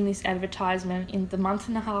I've seen this advertisement in the month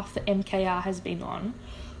and a half that MKR has been on.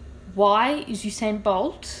 Why is Usain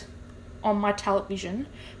Bolt on my television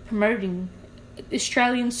promoting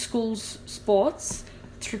Australian schools sports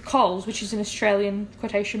through Coles, which is an Australian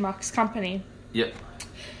quotation marks company? Yep.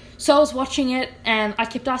 So I was watching it and I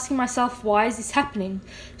kept asking myself, why is this happening?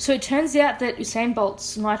 So it turns out that Usain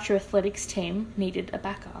Bolt's Nitro Athletics team needed a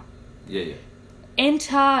backer. Yeah.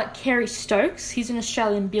 Enter Kerry Stokes. He's an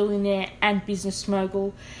Australian billionaire and business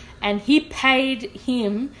mogul, and he paid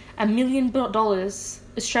him $1 million,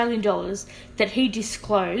 Australian dollars, that he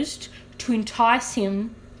disclosed to entice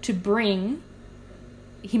him to bring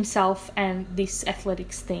himself and this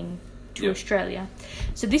athletics thing to Australia.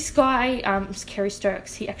 So this guy is Kerry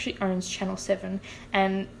Stokes. He actually owns Channel 7,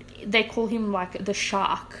 and they call him like the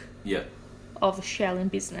shark of Australian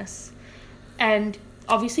business. And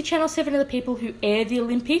obviously Channel 7 are the people who air the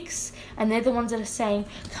Olympics, and they're the ones that are saying,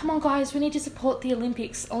 come on guys, we need to support the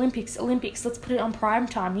Olympics, let's put it on prime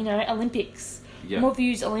time, Olympics. More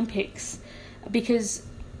views, Olympics. Because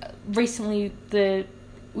recently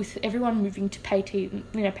with everyone moving to pay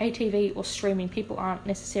TV or streaming, people aren't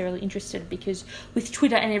necessarily interested, because with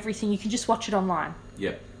Twitter and everything, you can just watch it online.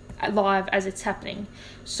 Live as it's happening.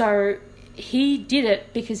 So he did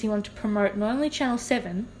it because he wanted to promote not only Channel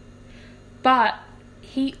 7, but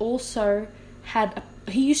he also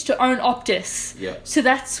he used to own Optus. So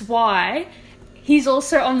that's why he's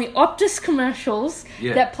also on the Optus commercials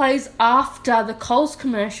that plays after the Coles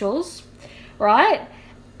commercials, right?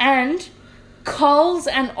 And Coles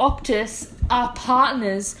and Optus are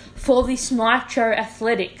partners for this Nitro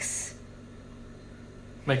Athletics.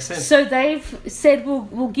 Makes sense. So they've said,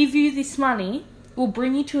 we'll give you this money, we'll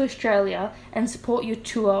bring you to Australia and support your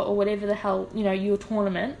tour or whatever the hell, your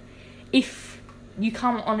tournament, if you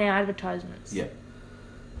come on our advertisements.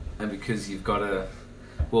 And because you've got a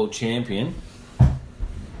world champion,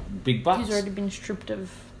 big bucks. He's already been stripped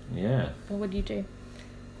of... Yeah. Well, what do you do?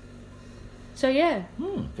 So, yeah.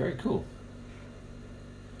 Very cool.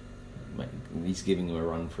 He's giving them a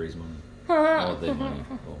run for his money. Or their money,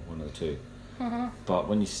 or one of the two. But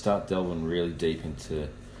when you start delving really deep into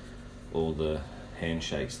all the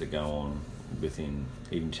handshakes that go on within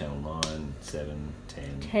even Channel 9, 7,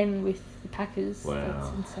 10... 10 with the Packers. Wow. That's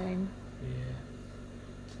insane.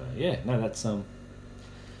 Yeah. So, that's...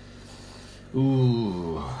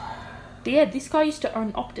 Ooh. But yeah, this guy used to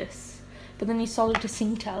own Optus, but then he sold it to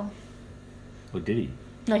Singtel. Or did he?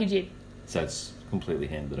 No, he did. So it's completely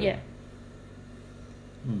handed over. Yeah.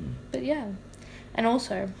 But yeah. And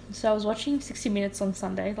also, so I was watching 60 Minutes on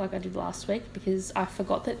Sunday, like I did last week, because I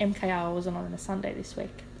forgot that MKR wasn't on a Sunday this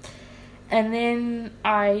week. And then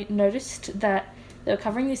I noticed that they were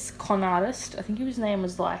covering this con artist. I think his name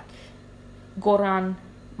was like Goran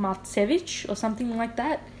Marcevic or something like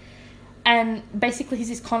that. And basically he's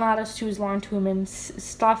this con artist who was lying to him and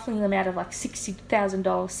stifling them out of like $60,000,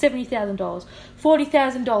 $70,000,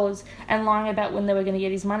 $40,000, and lying about when they were going to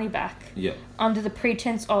get his money back. Under the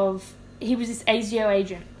pretense of he was this ASIO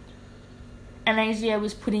agent. And ASIO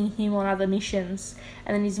was putting him on other missions.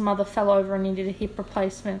 And then his mother fell over and needed a hip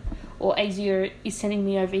replacement. Or ASIO is sending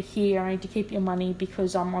me over here. I need to keep your money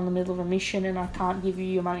because I'm on the middle of a mission and I can't give you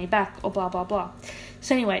your money back. Or blah, blah, blah.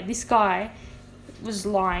 So anyway, this guy was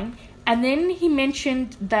lying. And then he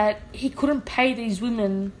mentioned that he couldn't pay these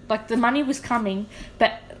women. Like, the money was coming,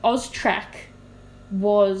 but Austrac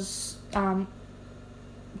was...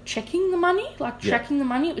 checking the money, tracking the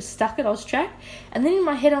money. It was stuck at Austrac. And then in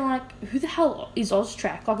my head I'm like, who the hell is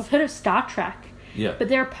Austrac? Like, I've heard of Star Trek, but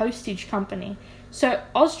they're a postage company. So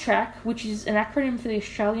Austrac, which is an acronym for the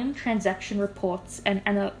Australian Transaction Reports and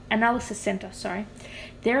Analysis Centre,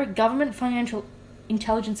 they're a government financial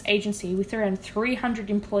intelligence agency with around 300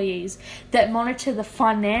 employees that monitor the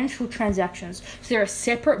financial transactions. So they're a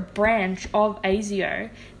separate branch of ASIO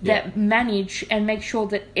that manage and make sure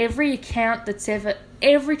that every account that's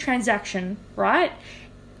every transaction, right,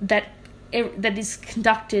 that is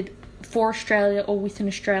conducted for Australia or within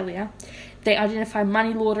Australia, they identify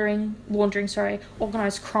money laundering,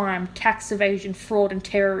 organised crime, tax evasion, fraud and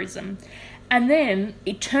terrorism. And then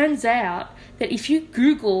it turns out that if you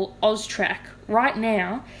Google Austrac right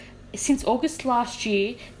now, since August last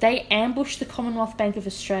year, they ambushed the Commonwealth Bank of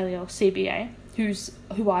Australia, or CBA,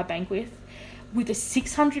 who I bank with a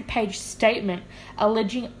 600-page statement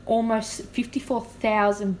alleging almost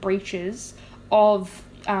 54,000 breaches of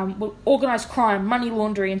organised crime, money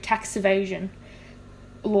laundering and tax evasion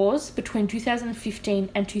laws between 2015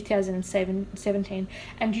 and 2017.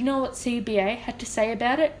 And do you know what CBA had to say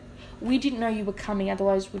about it? We didn't know you were coming,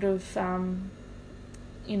 otherwise would have,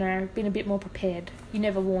 been a bit more prepared. You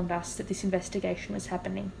never warned us that this investigation was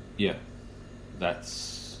happening. Yeah.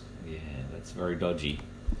 that's very dodgy.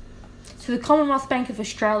 So the Commonwealth Bank of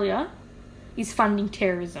Australia is funding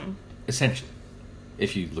terrorism. Essentially,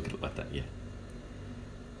 if you look at it like that, yeah.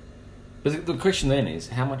 But the question then is,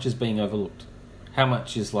 how much is being overlooked? How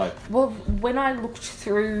much is like... Well, when I looked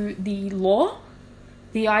through the law,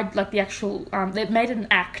 they made an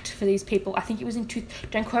act for these people. I think it was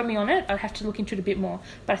don't quote me on it, I'd have to look into it a bit more,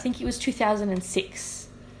 but I think it was 2006.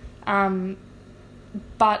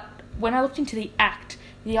 But when I looked into the act,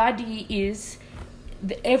 the idea is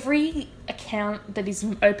that every account that is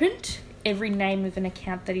opened, every name of an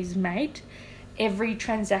account that is made, every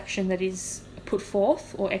transaction that is put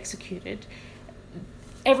forth or executed,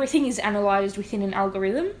 everything is analysed within an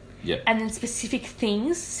algorithm. Yep. And then specific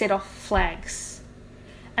things set off flags.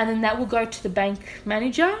 And then that will go to the bank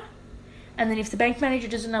manager. And then if the bank manager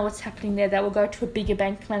doesn't know what's happening there, that will go to a bigger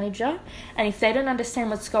bank manager. And if they don't understand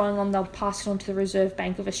what's going on, they'll pass it on to the Reserve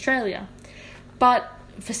Bank of Australia. But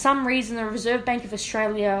for some reason, the Reserve Bank of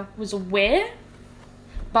Australia was aware,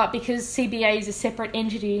 but because CBA is a separate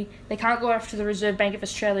entity, they can't go after the Reserve Bank of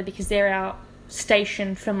Australia because they're our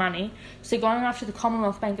station for money. So they're going after the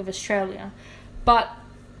Commonwealth Bank of Australia. But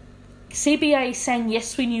CBA is saying,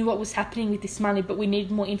 yes, we knew what was happening with this money, but we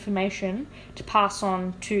need more information to pass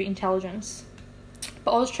on to intelligence.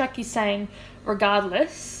 But AUSTRAC is saying,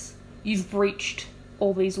 regardless, you've breached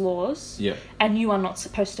all these laws, Yeah. and you are not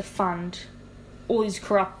supposed to fund all these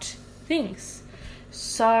corrupt things.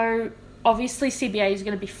 So obviously CBA is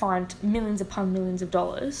going to be fined millions upon millions of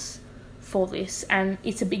dollars for this, and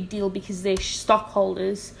it's a big deal because their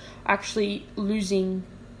stockholders are actually losing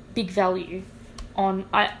big value on...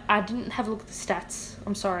 I didn't have a look at the stats,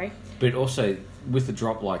 I'm sorry. But also, with a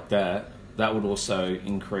drop like that, that would also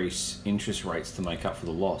increase interest rates to make up for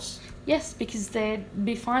the loss. Yes, because they'd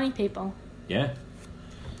be fining people. Yeah.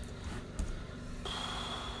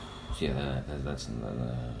 Yeah, that's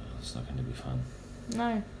not going to be fun.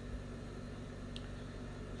 No.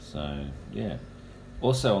 So, yeah.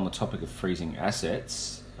 Also, on the topic of freezing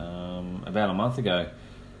assets, about a month ago,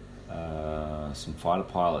 some fighter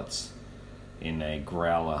pilots in a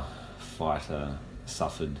Growler fighter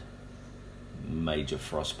suffered major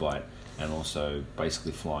frostbite and also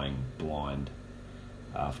basically flying blind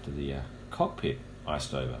after the cockpit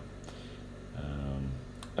iced over.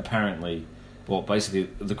 Apparently, well, basically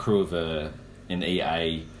the crew of an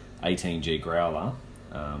EA-18G Growler,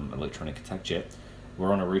 electronic attack jet,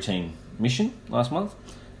 were on a routine mission last month,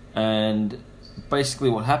 and basically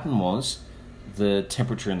what happened was the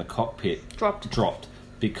temperature in the cockpit dropped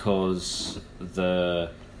because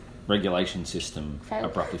the regulation system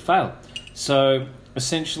abruptly failed. So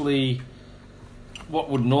essentially what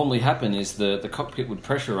would normally happen is the cockpit would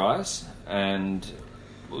pressurize, and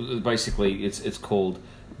basically it's called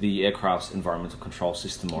the Aircraft's Environmental Control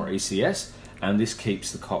System, or ECS, and this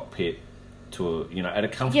keeps the cockpit to at a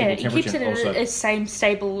comfortable temperature. Yeah, it keeps it at a same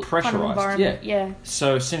stable kind of environment. Yeah.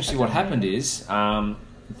 So essentially what happened is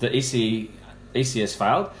the ECS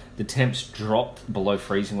failed, the temps dropped below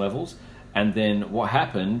freezing levels, and then what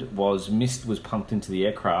happened was mist was pumped into the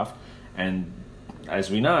aircraft, and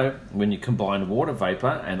as we know, when you combine water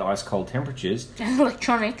vapour and ice-cold temperatures... And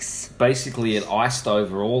electronics. Basically, it iced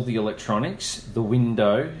over all the electronics, the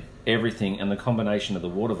window, everything, and the combination of the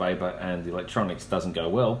water vapour and the electronics doesn't go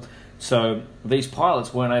well. So these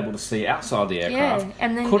pilots weren't able to see outside the aircraft,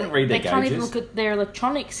 and then couldn't read their gauges. They can't even look at their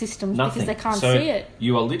electronic systems because they can't so see it.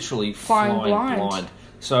 You are literally flying blind.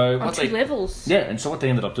 So on two levels. Yeah, and so what they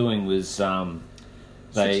ended up doing was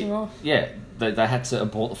switching off. Yeah, they had to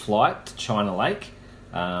abort the flight to China Lake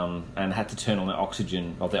and had to turn on their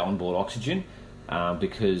oxygen, or their onboard oxygen,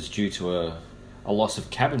 because due to a loss of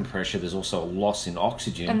cabin pressure, there's also a loss in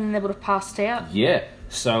oxygen. And then they would have passed out. Yeah.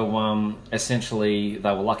 So essentially,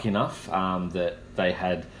 they were lucky enough that they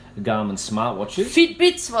had Garmin smartwatches.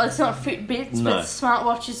 Fitbits? Well, it's not Fitbits, no. but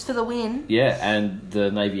smartwatches for the win. Yeah, and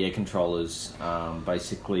the Navy air controllers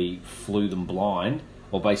basically flew them blind,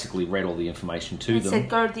 or basically read all the information to them. Said,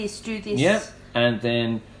 go this, do this. Yeah, and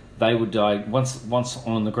then they would once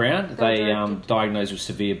on the ground, they diagnosed with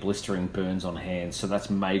severe blistering burns on hands. So that's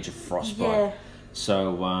major frostbite. Yeah.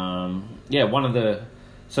 So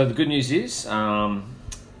So the good news is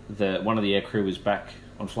that one of the aircrew is back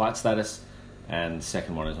on flight status, and the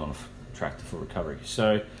second one is on track to full recovery.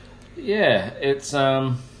 So, yeah, it's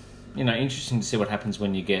interesting to see what happens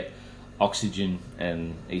when you get oxygen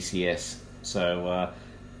and ECS. So,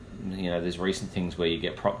 there's recent things where you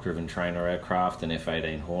get prop-driven trainer aircraft and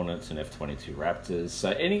F-18 Hornets and F-22 Raptors.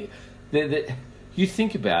 So you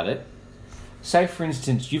think about it. Say, for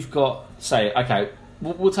instance, you've got,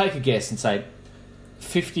 we'll take a guess and say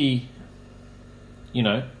 50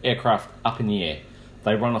 aircraft up in the air.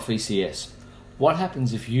 They run off ECS. What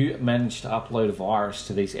happens if you manage to upload a virus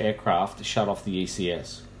to these aircraft to shut off the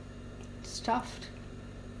ECS? Stuffed.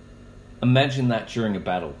 Imagine that during a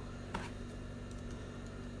battle.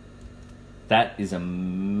 That is a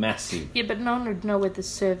massive... Yeah, but no one would know where the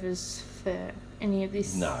servers for any of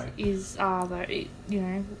this are, though.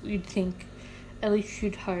 You'd think. At least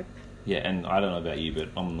you'd hope. Yeah, and I don't know about you, but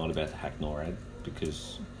I'm not about to hack NORAD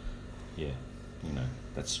because,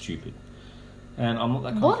 that's stupid. And I'm not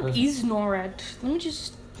that kind of person. What is NORAD? Let me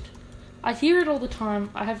just... I hear it all the time.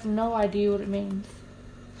 I have no idea what it means.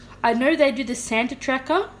 I know they do the Santa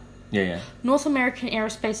Tracker. Yeah. North American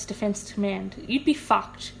Aerospace Defense Command. You'd be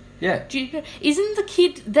fucked. Yeah. Isn't the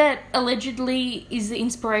kid that allegedly is the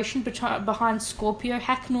inspiration behind Scorpio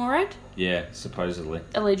hack NORAD? Yeah, supposedly.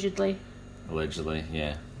 Allegedly,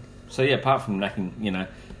 yeah. So, yeah, apart from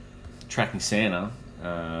tracking Santa,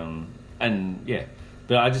 and, yeah.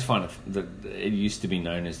 But I just find that it used to be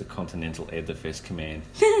known as the Continental Air Defense Command.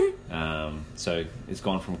 So it's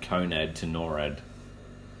gone from CONAD to NORAD.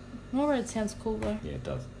 NORAD sounds cool, though. Yeah, it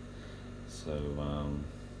does. So,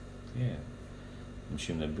 yeah. I'm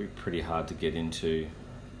assuming that'd be pretty hard to get into,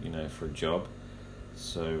 for a job.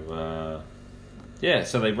 So,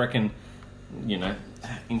 so they reckon,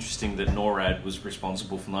 interesting that NORAD was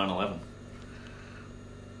responsible for 9/11.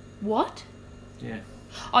 What? Yeah.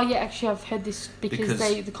 Oh, yeah, actually, I've heard this because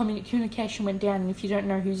the communication went down, and if you don't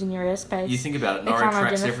know who's in your airspace... You think about it, they NORAD can't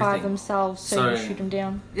tracks identify everything. themselves, so you shoot them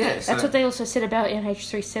down. Yeah. That's what they also said about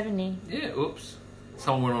MH370. Yeah, oops.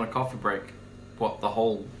 Someone went on a coffee break. The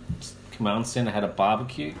whole command centre had a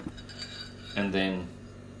barbecue, and then,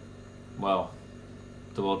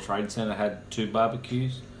 the World Trade Center had 2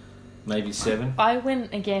 barbecues, maybe 7. I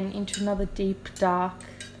went again into another deep, dark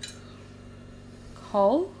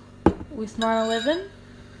hole with 9/11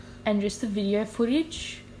 and just the video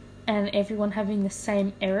footage and everyone having the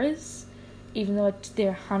same errors, even though there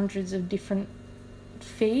are hundreds of different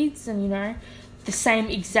feeds and, the same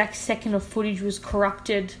exact second of footage was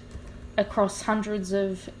corrupted across hundreds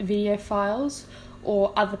of video files,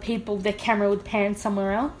 or other people, their camera would pan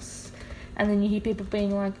somewhere else, and then you hear people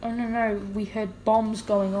being like, oh no, we heard bombs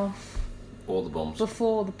going off. All the bombs.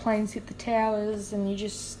 Before the planes hit the towers, and you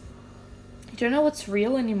don't know what's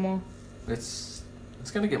real anymore. It's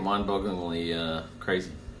going to get mind-bogglingly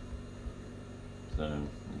crazy. So,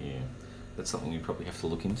 yeah, that's something you probably have to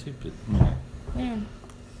look into, but... Yeah.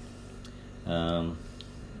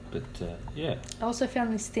 Yeah. I also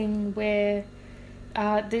found this thing where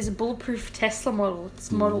there's a bulletproof Tesla model.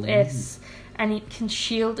 It's Model S, and it can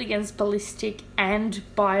shield against ballistic and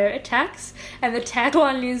bio attacks. And the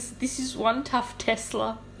tagline is, "This is one tough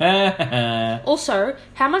Tesla." Also,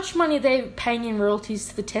 how much money are they paying in royalties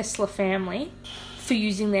to the Tesla family for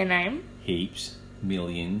using their name? Heaps.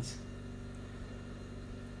 Millions.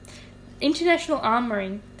 International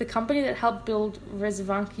Armouring, the company that helped build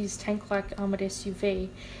Rezvanki's tank-like armoured SUV,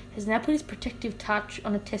 has now put its protective touch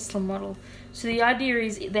on a Tesla model. So the idea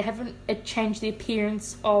is they haven't changed the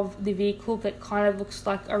appearance of the vehicle that kind of looks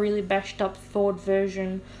like a really bashed-up Ford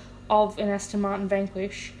version of an Aston Martin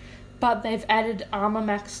Vanquish, but they've added Armour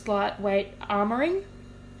Max lightweight armouring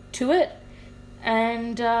to it,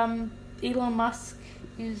 and Elon Musk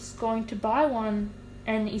is going to buy one,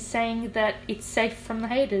 and he's saying that it's safe from the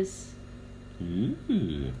haters.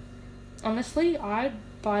 Ooh. Honestly, I'd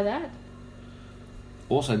buy that.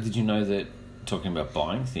 Also, did you know that, talking about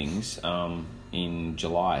buying things, in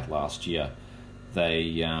July last year,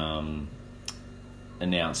 they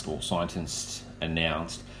scientists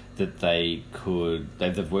announced that they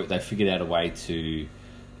figured out a way to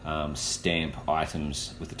stamp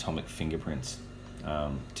items with atomic fingerprints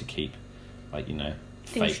to keep,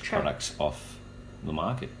 fake products off the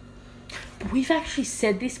market. We've actually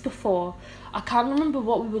said this before. I can't remember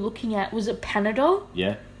what we were looking at. Was it Panadol?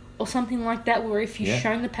 Yeah. Or something like that, where if you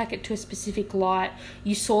shone the packet to a specific light,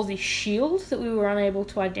 you saw this shield that we were unable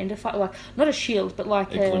to identify. Like, not a shield, but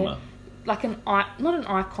like a glimmer. Not an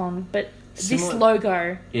icon, but this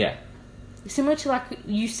logo. Yeah. Similar to like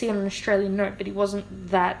you see on an Australian note, but it wasn't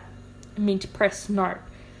that mint press note.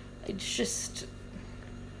 It's just,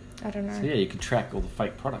 I don't know. So yeah, you could track all the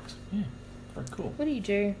fake products. Yeah, very cool. What do you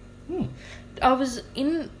do? Do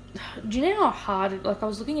you know how hard, I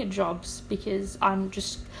was looking at jobs because I'm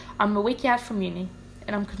a week out from uni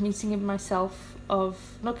and I'm not convincing myself, but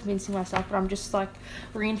I'm just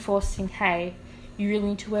reinforcing, hey, you really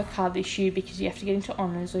need to work hard this year because you have to get into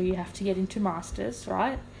honours or you have to get into masters,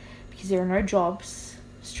 right? Because there are no jobs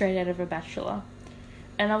straight out of a bachelor.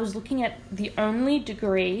 and I was looking at the only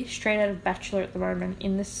degree straight out of bachelor at the moment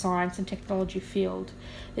in the science and technology field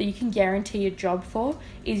that you can guarantee a job for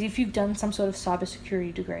is if you've done some sort of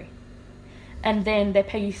cybersecurity degree. And then they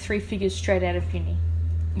pay you 3 figures straight out of uni.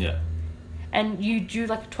 Yeah. And you do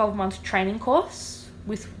like a 12-month training course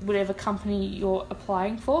with whatever company you're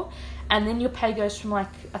applying for. And then your pay goes from like,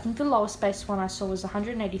 I think the lowest base one I saw was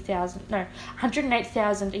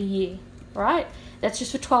 108,000 a year, right? That's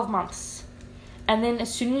just for 12 months. And then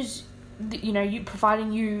as soon as,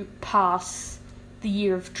 providing you pass the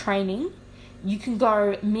year of training, you can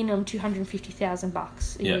go minimum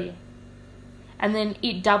 $250,000 a year. And then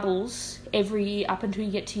it doubles every year up until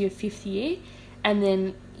you get to your 5th year. And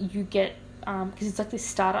then you get, because it's like this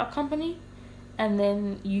startup company, and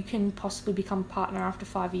then you can possibly become a partner after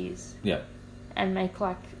 5 years. Yeah. And make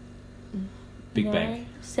like... Big bank.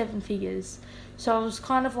 7 figures. So I was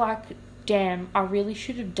kind of like, damn, I really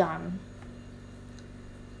should have done.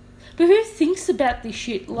 But who thinks about this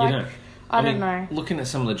shit? Like, I don't know. Looking at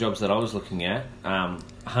some of the jobs that I was looking at,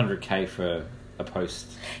 $100K for a post.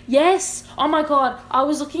 Yes. Oh my God. I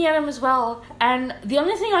was looking at them as well. And the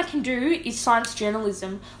only thing I can do is science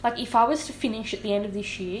journalism. Like, if I was to finish at the end of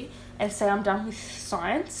this year and say I'm done with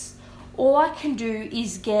science, all I can do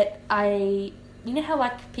is get a... You know how,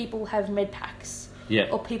 like, people have med packs? Yeah.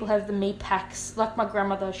 Or people have the me packs. Like my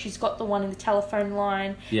grandmother, she's got the one in the telephone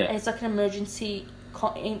line. Yeah. And it's like an emergency,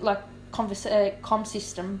 comm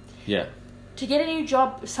system. Yeah. To get a new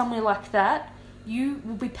job somewhere like that, you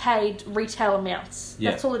will be paid retail amounts.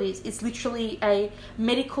 Yeah. That's all it is. It's literally a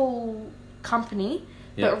medical company,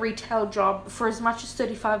 but a retail job for as much as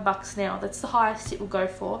 $35 now. That's the highest it will go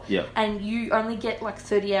for. Yeah. And you only get like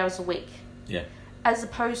 30 hours a week. Yeah. As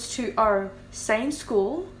opposed to, stay in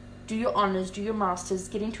school, do your honours, do your masters,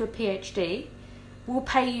 get into a PhD. We'll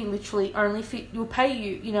pay you literally we'll pay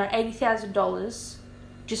you, $80,000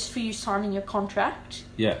 just for you signing your contract.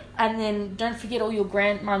 Yeah. And then don't forget all your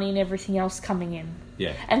grant money and everything else coming in.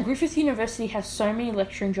 Yeah. And Griffith University has so many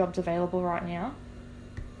lecturing jobs available right now.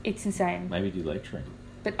 It's insane. Maybe do lecturing.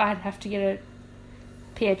 But I'd have to get a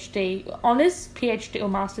PhD, honours, PhD or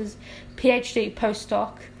masters, PhD,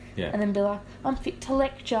 postdoc. Yeah. And then be like, I'm fit to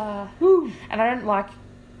lecture. Woo. And I don't like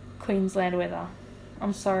Queensland weather.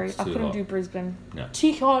 I'm sorry. It's I too couldn't hot. do Brisbane. No.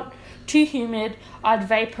 Too hot, too humid. I'd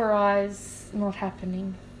vaporise. Not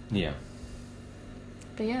happening. Yeah.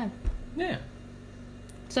 But yeah. Yeah.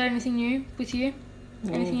 So anything new with you?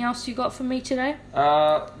 Anything else you got for me today?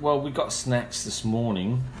 Well, we got snacks this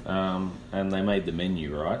morning, and they made the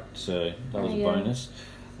menu, right? So that was a bonus.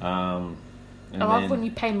 I love when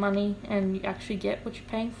you pay money and you actually get what you're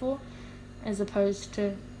paying for, as opposed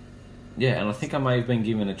to... Yeah, and I think I may have been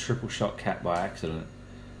given a triple shot cap by accident.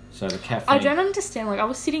 So the caffeine... I don't understand. Like, I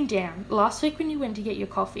was sitting down. Last week when you went to get your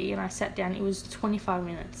coffee and I sat down, it was 25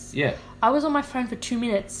 minutes. Yeah. I was on my phone for 2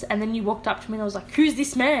 minutes, and then you walked up to me and I was like, who's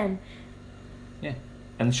this man? Yeah.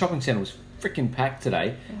 And the shopping centre was freaking packed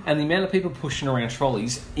today, and the amount of people pushing around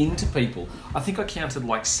trolleys into people. I think I counted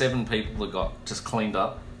like 7 people that got just cleaned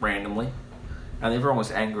up randomly. And everyone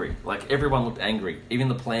was angry. Like, everyone looked angry. Even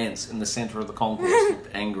the plants in the centre of the concourse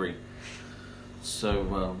looked angry.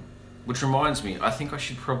 So, which reminds me, I think I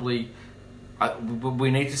should probably... we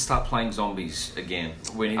need to start playing zombies again.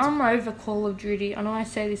 I'm over Call of Duty. I know I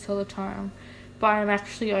say this all the time, but I'm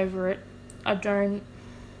actually over it. I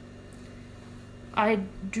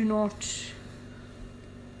do not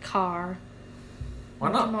car.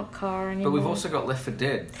 Why not? I do not car anymore. But we've also got Left 4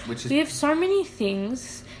 Dead, which is... We have so many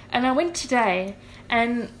things, and I went today,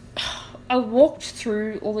 and I walked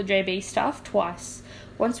through all the JB stuff twice.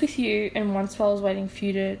 Once with you, and once while I was waiting for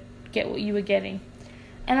you to get what you were getting.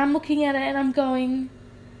 And I'm looking at it, and I'm going,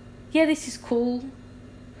 yeah, this is cool.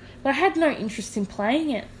 But I had no interest in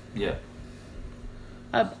playing it. Yeah.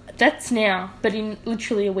 That's now, but in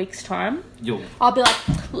literally a week's time, I'll be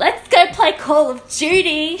like, let's go play Call of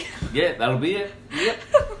Duty. Yeah, that'll be it. Yep.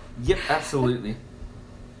 Yep, absolutely.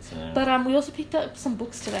 So. But we also picked up some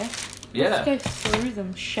books today. Yeah. Let's go through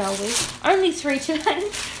them, shall we? Only 3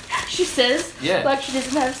 today, she says. Yeah. Like she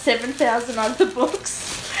doesn't have 7,000 other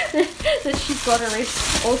books that she's got to read.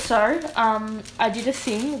 Also, I did a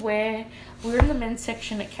thing where we were in the men's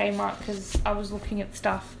section at Kmart because I was looking at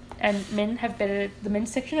stuff. And the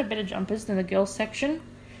men's section have better jumpers than the girls section,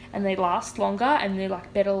 and they last longer and they're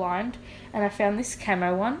like better lined. And I found this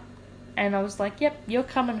camo one, and I was like, "Yep, you're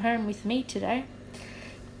coming home with me today."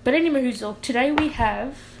 But anyway, today we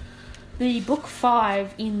have the book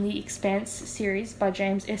 5 in the Expanse series by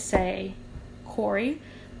James S.A. Corey.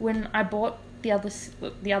 When I bought the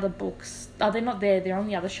other books, they're not there; they're on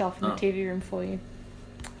the other shelf in the TV room for you.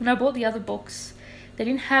 When I bought the other books, they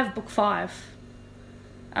didn't have book 5.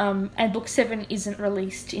 And book 7 isn't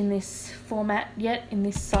released in this format yet, in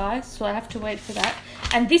this size, so I have to wait for that.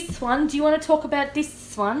 And this one, do you want to talk about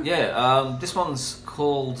this one? Yeah, this one's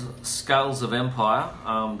called Skulls of Empire,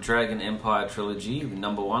 Dragon Empire Trilogy,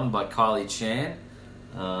 number 1 by Kylie Chan.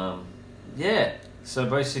 So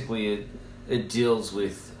basically it deals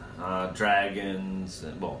with dragons,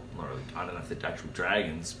 well, not really, I don't know if they're actual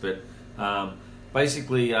dragons, but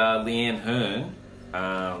basically Leanne Hearn,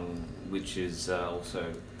 which is also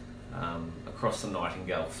Across the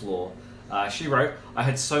Nightingale Floor, she wrote, "I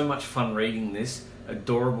had so much fun reading this.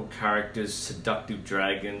 Adorable characters, seductive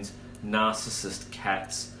dragons, narcissist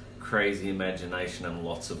cats, crazy imagination, and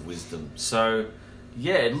lots of wisdom." So,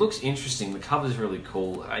 yeah, it looks interesting. The cover's really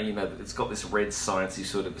cool. It's got this red sciencey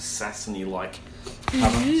sort of assassin-y like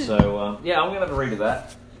cover. Mm-hmm. So, I'm going to have a read of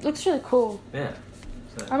that. Looks really cool. Yeah.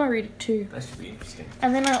 So, I'm going to read it too. that should be interesting.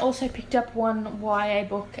 And then I also picked up one YA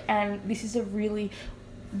book, and this is a really,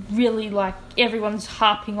 really, like, everyone's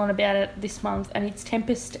harping on about it this month, and it's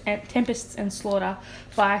Tempests and Slaughter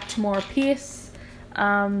by Tamora Pierce.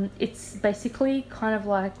 It's basically kind of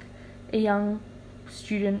like a young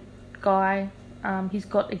student guy. He's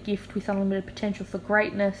got a gift with unlimited potential for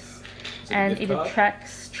greatness, and it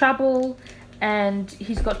attracts trouble. And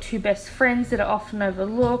he's got 2 best friends that are often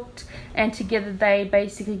overlooked, and together they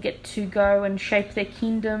basically get to go and shape their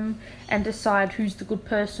kingdom and decide who's the good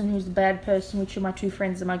person, who's the bad person, which of my 2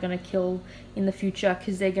 friends am I going to kill in the future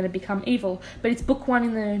because they're going to become evil. But it's book 1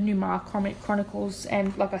 in the Noir Chronicles,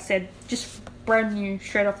 and like I said, just brand new,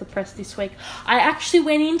 straight off the press this week. I actually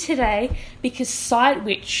went in today because Sight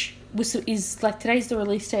Witch is like, today's the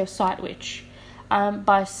release day of Sight Witch.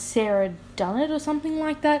 By Sarah Dunnett or something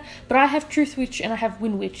like that. But I have Truth Witch and I have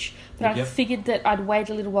Wind Witch. But I figured that I'd wait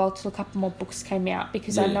a little while till a couple more books came out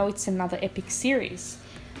because I know it's another epic series.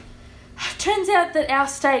 Turns out that our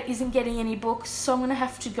state isn't getting any books, so I'm going to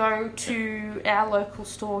have to go to our local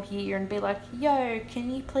store here and be like, yo,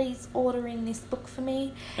 can you please order in this book for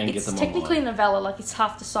me? And it's get them technically online. a novella, like it's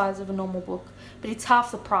half the size of a normal book, but it's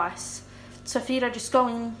half the price. So I figured I'd just go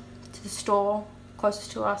in to the store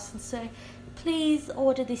closest to us and say, please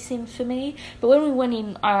order this in for me. But when we went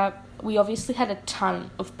in, we obviously had a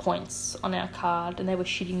ton of points on our card, and they were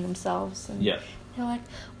shitting themselves. And Yeah. they're like,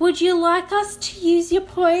 would you like us to use your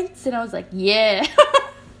points? And I was like, yeah.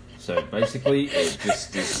 So basically, it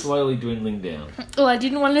just is slowly dwindling down. Well, I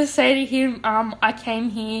didn't want to say to him, I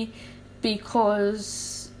came here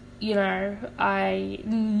because, I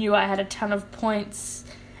knew I had a ton of points.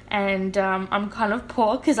 And I'm kind of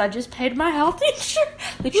poor because I just paid my health insurance.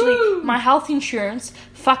 Literally, Woo! My health insurance,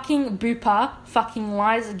 fucking Bupa, fucking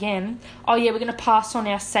lies again. Oh yeah, we're going to pass on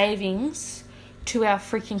our savings to our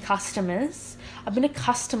freaking customers. I've been a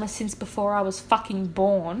customer since before I was fucking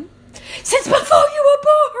born. Since before you were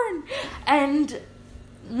born! And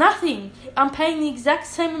nothing. I'm paying the exact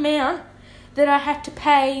same amount that I had to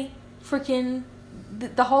pay freaking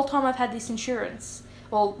the whole time I've had this insurance.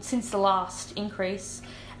 Well, since the last increase.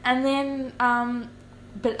 And then,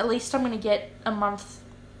 but at least I'm going to get a month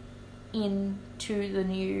into the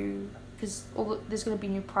new, because there's going to be a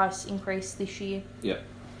new price increase this year. Yeah.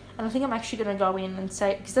 And I think I'm actually going to go in and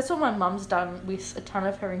say, because that's what my mum's done with a ton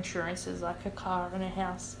of her insurances, like her car and her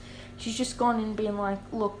house. She's just gone in and been like,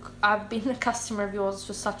 look, I've been a customer of yours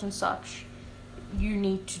for such and such. You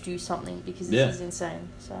need to do something because this is insane.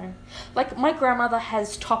 So, like, my grandmother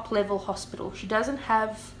has top level hospital. She doesn't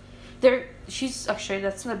have... She's actually,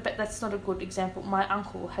 that's not a good example. My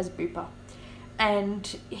uncle has Bupa,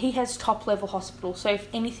 and he has top level hospital. So if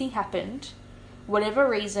anything happened, whatever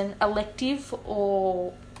reason, elective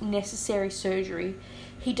or necessary surgery,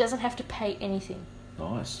 he doesn't have to pay anything.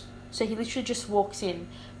 Nice. So he literally just walks in.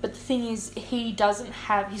 But the thing is, he's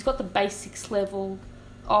got the basics level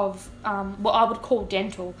of what I would call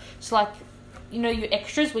dental. So like, your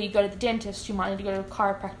extras where you go to the dentist, you might need to go to a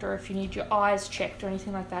chiropractor if you need your eyes checked or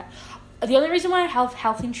anything like that. The only reason why I have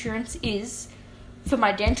health insurance is for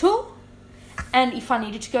my dental, and if I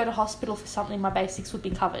needed to go to hospital for something, my basics would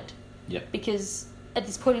be covered. Yeah. Because at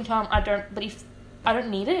this point in time, if I don't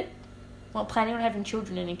need it, I'm not planning on having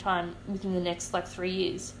children anytime within the next 3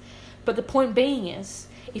 years. But the point being is,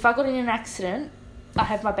 if I got in an accident, I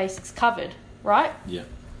have my basics covered, right? Yeah.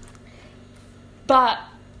 But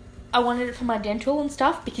I wanted it for my dental and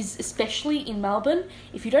stuff because, especially in Melbourne,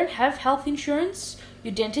 if you don't have health insurance,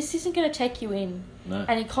 your dentist isn't going to take you in. No.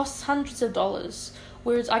 And it costs hundreds of dollars.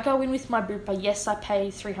 Whereas I go in with my Bupa, yes, I pay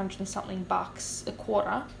 $300 and something a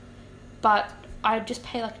quarter, but I just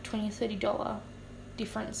pay like a $20 or $30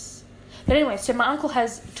 difference. But anyway, so my uncle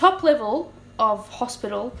has top level of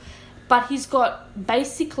hospital, but he's got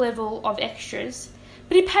basic level of extras,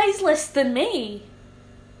 but he pays less than me.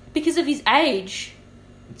 because of his age.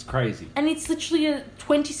 It's crazy. And it's literally a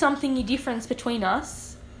 20-something year difference between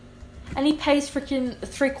us. And he pays freaking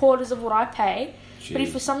 3/4 of what I pay. Jeez. But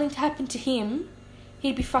if for something to happen to him,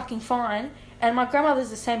 he'd be fucking fine. And my grandmother's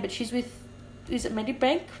the same, but she's with... Is it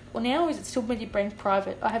Medibank or now? Or is it still Medibank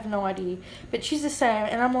private? I have no idea. But she's the same.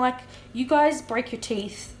 And I'm like, you guys break your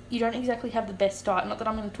teeth. You don't exactly have the best diet. Not that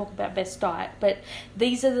I'm going to talk about best diet. But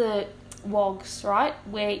these are the wogs, right?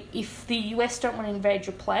 Where if the US don't want to invade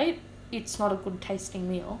your plate, it's not a good tasting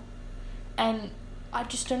meal. And I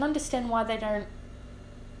just don't understand why they don't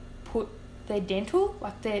put their dental,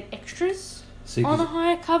 like their extras, on a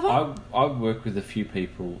higher cover. I've worked with a few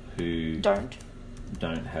people who don't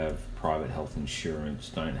have private health insurance,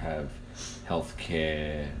 don't have health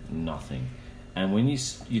care, nothing. And when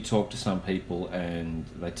you talk to some people and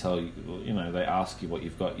they tell you, you know, they ask you what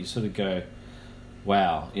you've got, you sort of go,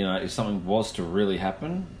 wow, you know, if something was to really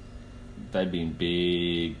happen, they'd be in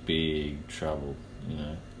big, big trouble, you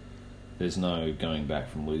know. There's no going back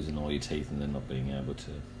from losing all your teeth and then not being able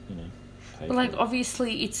to, you know, pay But, like,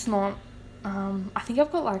 obviously it's not... I think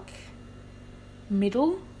I've got, like,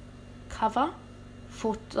 middle cover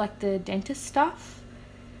for, like, the dentist stuff.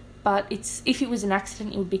 But it's... If it was an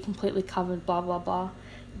accident, it would be completely covered, blah, blah, blah.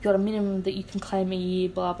 You've got a minimum that you can claim a year,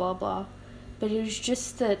 blah, blah, blah. But it was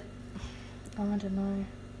just that... I don't know.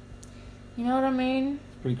 You know what I mean?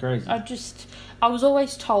 Pretty crazy. I was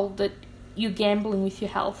always told that you're gambling with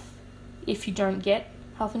your health if you don't get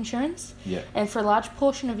health insurance. Yeah. And for a large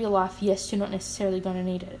portion of your life, yes, you're not necessarily going to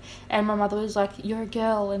need it. And my mother was like, you're a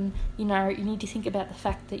girl and, you know, you need to think about the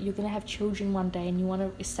fact that you're going to have children one day and you want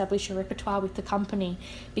to establish a repertoire with the company.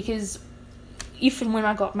 Because if and when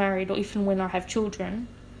I got married or if and when I have children,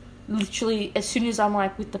 literally as soon as I'm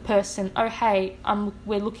like with the person, oh hey,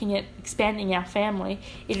 we're looking at expanding our family,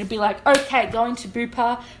 it'd be like, okay, going to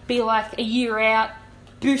Bupa, be like a year out,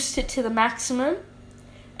 boost it to the maximum,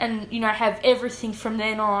 and you know have everything from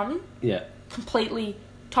then on. Yeah. Completely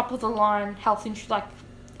top of the line health insurance,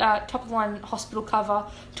 like top of the line hospital cover,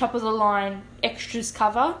 top of the line extras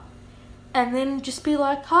cover, and then just be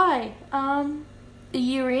like, hi, a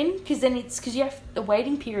year in, because you have a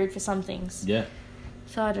waiting period for some things. Yeah.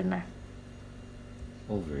 So I don't know.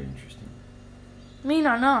 All very interesting.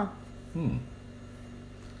 I know.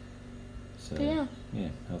 So but yeah,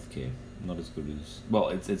 healthcare not as good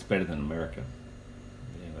as it's better than America.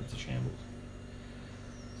 Yeah, that's a shambles.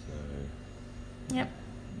 So yep.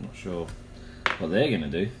 I'm not sure what they're gonna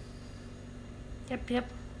do. Yep.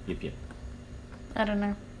 Yep. I don't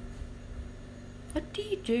know. What do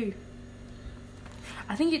you do?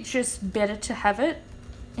 I think it's just better to have it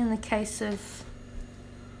in the case of...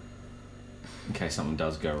 In case something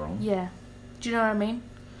does go wrong. Yeah. Do you know what I mean?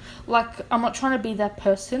 Like, I'm not trying to be that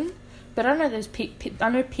person, but I know those I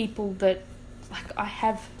know people that... Like, I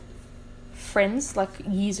have friends, like,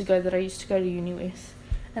 years ago that I used to go to uni with,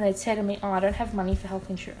 and they'd say to me, oh, I don't have money for health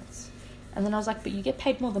insurance. And then I was like, but you get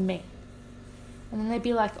paid more than me. And then they'd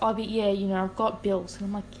be like, oh, but yeah, you know, I've got bills. And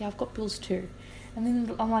I'm like, yeah, I've got bills too. And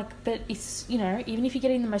then I'm like, but it's, you know, even if you're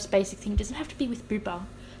getting the most basic thing, it doesn't have to be with Bupa.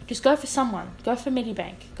 Just go for someone. Go for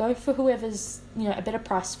Medibank. Go for whoever's, you know, a better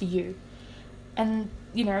price for you. And,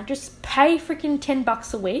 you know, just pay freaking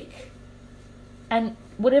 $10 a week. And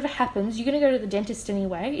whatever happens, you're going to go to the dentist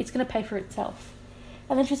anyway. It's going to pay for itself.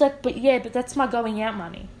 And then she's like, but that's my going out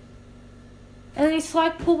money. And then it's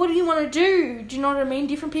like, well, what do you want to do? Do you know what I mean?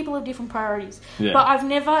 Different people have different priorities. Yeah. But I've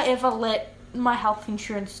never, ever let my health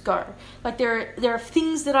insurance go. Like, there are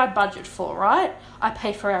things that I budget for, right? I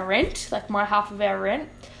pay for our rent, like my half of our rent.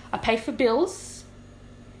 I pay for bills.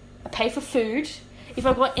 I pay for food. If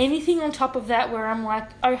I've got anything on top of that where I'm like,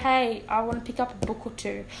 oh, hey, I want to pick up a book or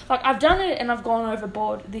two. Like, I've done it and I've gone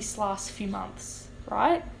overboard this last few months,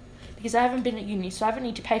 right? Because I haven't been at uni, so I haven't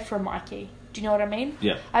need to pay for a Mikey. Do you know what I mean?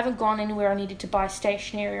 Yeah. I haven't gone anywhere I needed to buy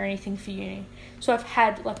stationery or anything for uni. So I've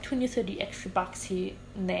had like 20 or 30 extra bucks here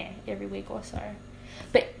and there every week or so.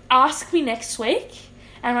 But ask me next week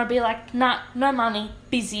and I'll be like, nah, no money,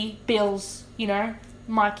 busy, bills, you know,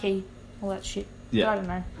 Mikey, all that shit. Yeah. I don't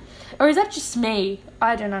know. Or is that just me?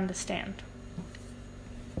 I don't understand.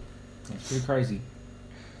 That's pretty crazy.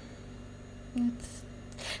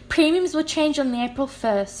 Premiums were changed on the April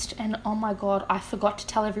 1st, and oh my god, I forgot to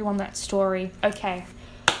tell everyone that story. Okay,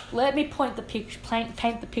 let me paint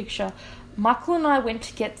the picture. Michael and I went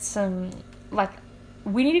to get some, like,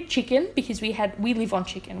 we needed chicken because we live on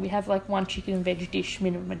chicken. We have like one chicken and veg dish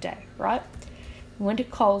minimum a day, right? We went to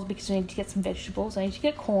Coles because we needed to get some vegetables. I need to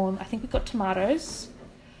get corn. I think we got tomatoes.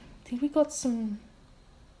 I think we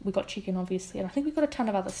got chicken, obviously, and I think we got a ton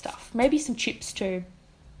of other stuff. Maybe some chips too.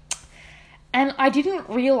 And I didn't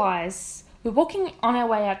realise we're walking on our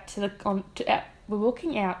way out we're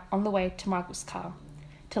walking out on the way to Michael's car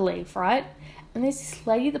to leave, right? And there's this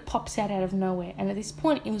lady that pops out of nowhere. And at this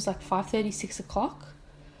point, it was like 5:30, 6 o'clock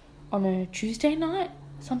on a Tuesday night,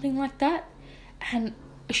 something like that. And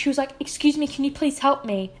she was like, "Excuse me, can you please help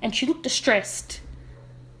me?" And she looked distressed.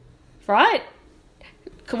 Right?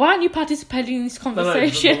 Why aren't you participating in this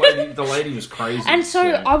conversation? No, the lady was crazy. And so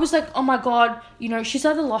I was like, oh my God, you know, she's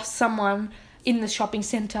either lost someone in the shopping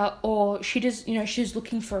centre or she's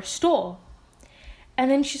looking for a store. And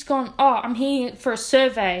then she's gone, "Oh, I'm here for a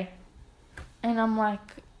survey." And I'm like...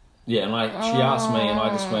 Yeah, and she asked me and I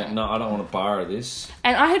just went, "No, I don't want to borrow this."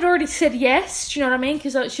 And I had already said yes, do you know what I mean?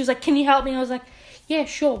 Because she was like, "Can you help me?" And I was like, "Yeah,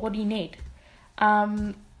 sure, what do you need?"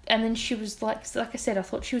 And then she was like I said, I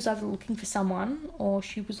thought she was either looking for someone or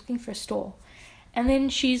she was looking for a store. And then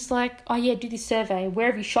she's like, "Oh yeah, do this survey. Where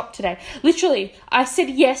have you shopped today?" Literally, I said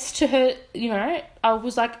yes to her, you know. I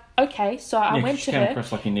was like, okay. So I went to her. She came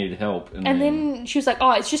across like you needed help. And then she was like,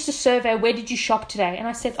 "Oh, it's just a survey. Where did you shop today?" And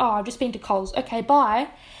I said, "Oh, I've just been to Coles." "Okay, bye."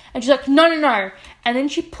 And she's like, No. And then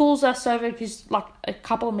she pulls us over because like a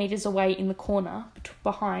couple of meters away in the corner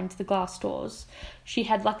behind the glass doors, she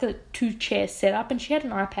had like a 2 chairs set up and she had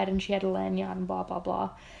an iPad and she had a lanyard and blah, blah, blah.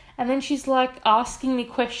 And then she's like asking me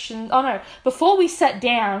questions. Oh no, before we sat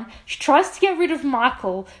down, she tries to get rid of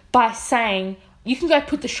Michael by saying, "You can go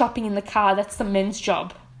put the shopping in the car. That's the men's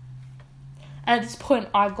job." And at this point,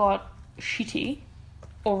 I got shitty.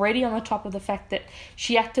 Already on the top of the fact that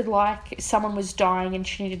she acted like someone was dying and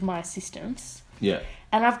she needed my assistance. Yeah.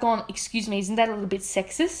 And I've gone, "Excuse me, isn't that a little bit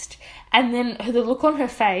sexist?" And then the look on her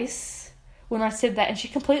face when I said that, and she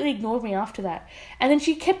completely ignored me after that. And then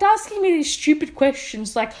she kept asking me these stupid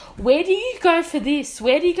questions like, "Where do you go for this?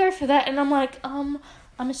 Where do you go for that?" And I'm like, I'm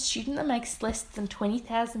a student that makes less than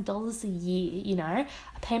 $20,000 a year, you know.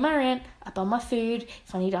 I pay my rent, I buy my food,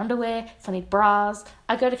 if I need underwear, if I need bras,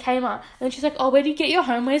 I go to Kmart. And then she's like, "Oh, where do you get your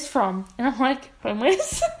homewares from?" And I'm like,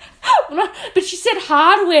 "Homewares?" But she said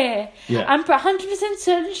hardware. Yeah. I'm 100%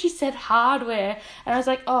 certain she said hardware. And I was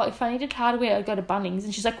like, "Oh, if I needed hardware, I'd go to Bunnings."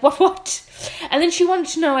 And she's like, What? And then she wanted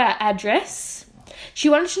to know our address. She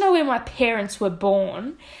wanted to know where my parents were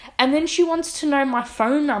born. And then she wants to know my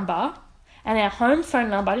phone number. And our home phone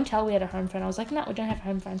number, I didn't tell her we had a home phone. I was like, "No, we don't have a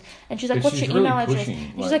home phone." And she's like, "What's your email address?"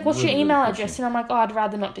 And she's like, "What's your email address?" And I'm like, "Oh, I'd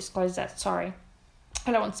rather not disclose that. Sorry.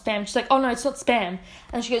 I don't want spam." She's like, "Oh, no, it's not spam."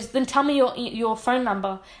 And she goes, "Then tell me your phone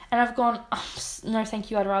number." And I've gone, "No, thank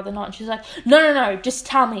you. I'd rather not." And she's like, No, just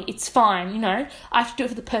tell me. It's fine. You know, I have to do it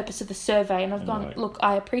for the purpose of the survey." And I've gone, "Look,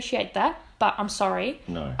 I appreciate that, but I'm sorry.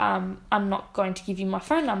 No. I'm not going to give you my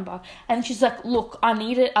phone number." And she's like, "Look, I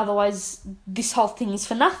need it. Otherwise, this whole thing is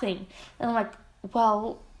for nothing." And I'm like,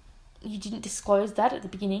 "Well, you didn't disclose that at the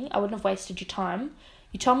beginning. I wouldn't have wasted your time.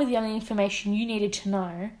 You told me the only information you needed to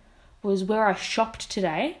know was where I shopped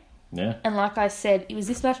today." Yeah. And like I said, it was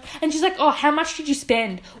this much. And she's like, "Oh, how much did you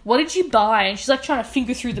spend? What did you buy?" And she's like trying to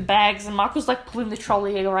finger through the bags. And Michael's like pulling the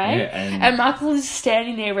trolley away. Yeah, and Michael is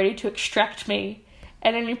standing there ready to extract me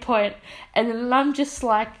at any point. And then I'm just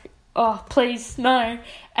like, "Oh, please, no."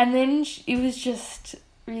 And then it was just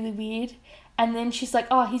really weird. And then she's like,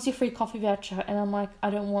 "Oh, here's your free coffee voucher." And I'm like, "I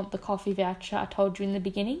don't want the coffee voucher. I told you in the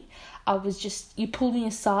beginning. You pulled me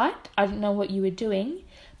aside. I didn't know what you were doing.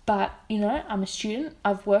 But, you know, I'm a student.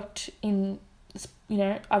 I've worked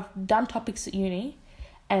I've done topics at uni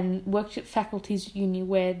and worked at faculties at uni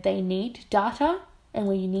where they need data and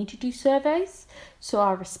where you need to do surveys. So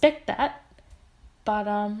I respect that. But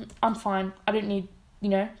I'm fine. I don't need,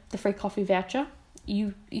 the free coffee voucher.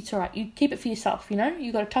 It's all right. You keep it for yourself,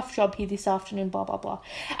 You got a tough job here this afternoon, blah, blah, blah.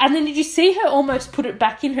 And then did you see her almost put it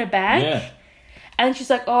back in her bag? Yeah. And she's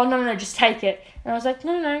like, "Oh, no, just take it." And I was like,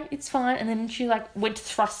 no, it's fine. And then she went to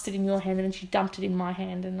thrust it in your hand and then she dumped it in my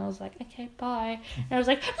hand. And I was like, "Okay, bye." And I was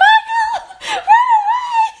like, "Michael, run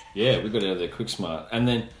away!" Yeah, we got out of there quick smart. And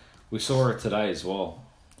then we saw her today as well.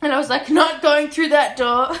 And I was like, "Not going through that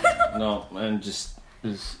door." No, and just, it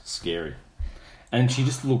was scary. And she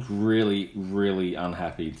just looked really, really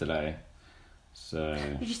unhappy today. So...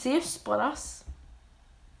 Did you see her spot us?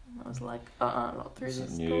 I was like, not through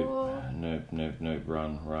this door. Nope,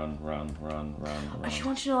 run. Oh, she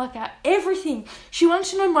wanted to know, everything. She wanted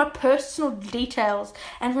to know my personal details.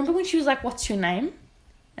 And remember when she was like, "What's your name?"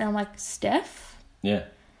 And I'm like, "Steph." Yeah.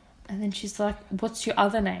 And then she's like, "What's your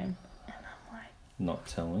other name?" And I'm like... Not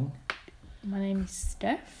telling. "My name is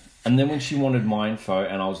Steph." And then when she wanted my info,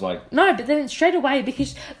 and I was like... No, but then straight away,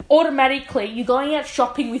 because automatically you're going out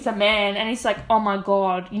shopping with a man and he's like, "Oh my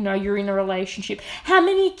God, you're in a relationship. How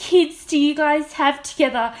many kids do you guys have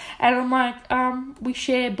together?" And I'm like, we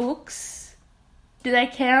share books. Do they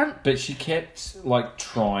count? But she kept, like,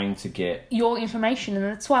 trying to get... Your information, and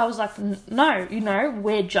that's why I was like, no, you know,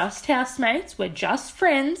 we're just housemates, we're just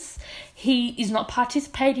friends. He is not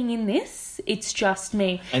participating in this. It's just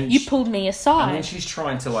me. And you pulled me aside. And then she's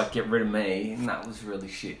trying to, like, get rid of me, and that was really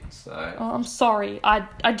shit, so... Oh, I'm sorry. I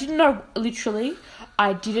didn't know, literally,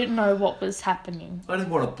 I didn't know what was happening. I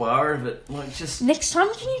didn't want a bar of it, like, just... Next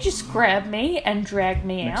time, can you just grab me and drag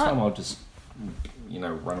me Next out? time I'll just, you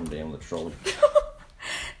know, run them down the trolley.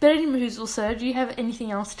 But anyway, sir, do you have anything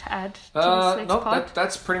else to add to this week's pod?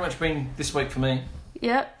 That's pretty much been this week for me.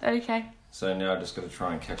 Yep, okay. So now I just got to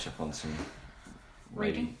try and catch up on some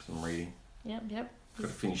reading. Yep. Got to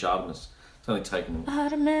finish Artemis. It's only taken...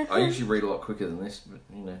 Artemis. I usually read a lot quicker than this, but,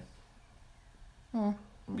 you know. Oh,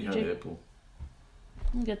 I'm behind Apple.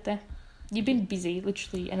 I'll get there. You've been busy,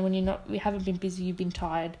 literally, and when you haven't been busy, you've been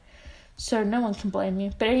tired. So no one can blame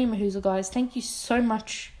you. But anyway, guys, thank you so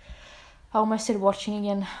much. I almost said watching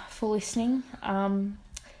again, for listening.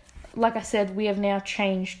 Like I said, we have now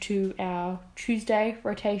changed to our Tuesday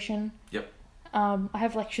rotation. Yep. I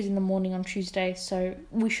have lectures in the morning on Tuesday, so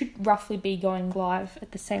we should roughly be going live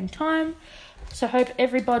at the same time. So I hope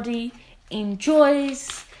everybody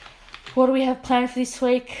enjoys. What do we have planned for this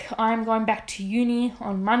week? I'm going back to uni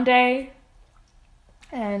on Monday.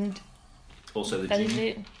 And also that is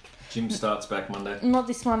it. Gym starts back Monday. Not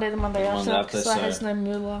this Monday, the Monday after, because I has no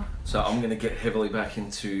moolah. So I'm going to get heavily back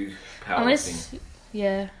into powerlifting. Unless,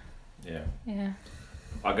 yeah.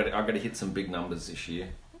 I got to hit some big numbers this year.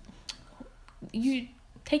 You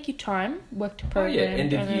take your time, work to program.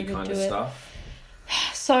 End of year kind of stuff.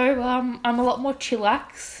 So I'm a lot more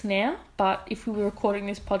chillax now, but if we were recording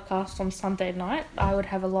this podcast on Sunday night, I would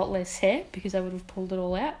have a lot less hair because I would have pulled it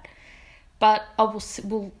all out. But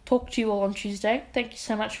we'll talk to you all on Tuesday. Thank you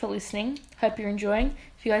so much for listening. Hope you're enjoying.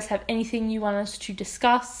 If you guys have anything you want us to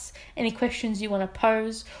discuss, any questions you want to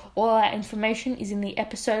pose, all our information is in the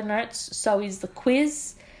episode notes. So is the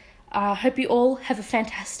quiz. Hope you all have a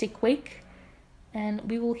fantastic week. And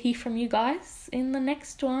we will hear from you guys in the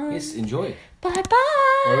next one. Yes, enjoy.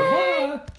 Bye-bye. Au revoir.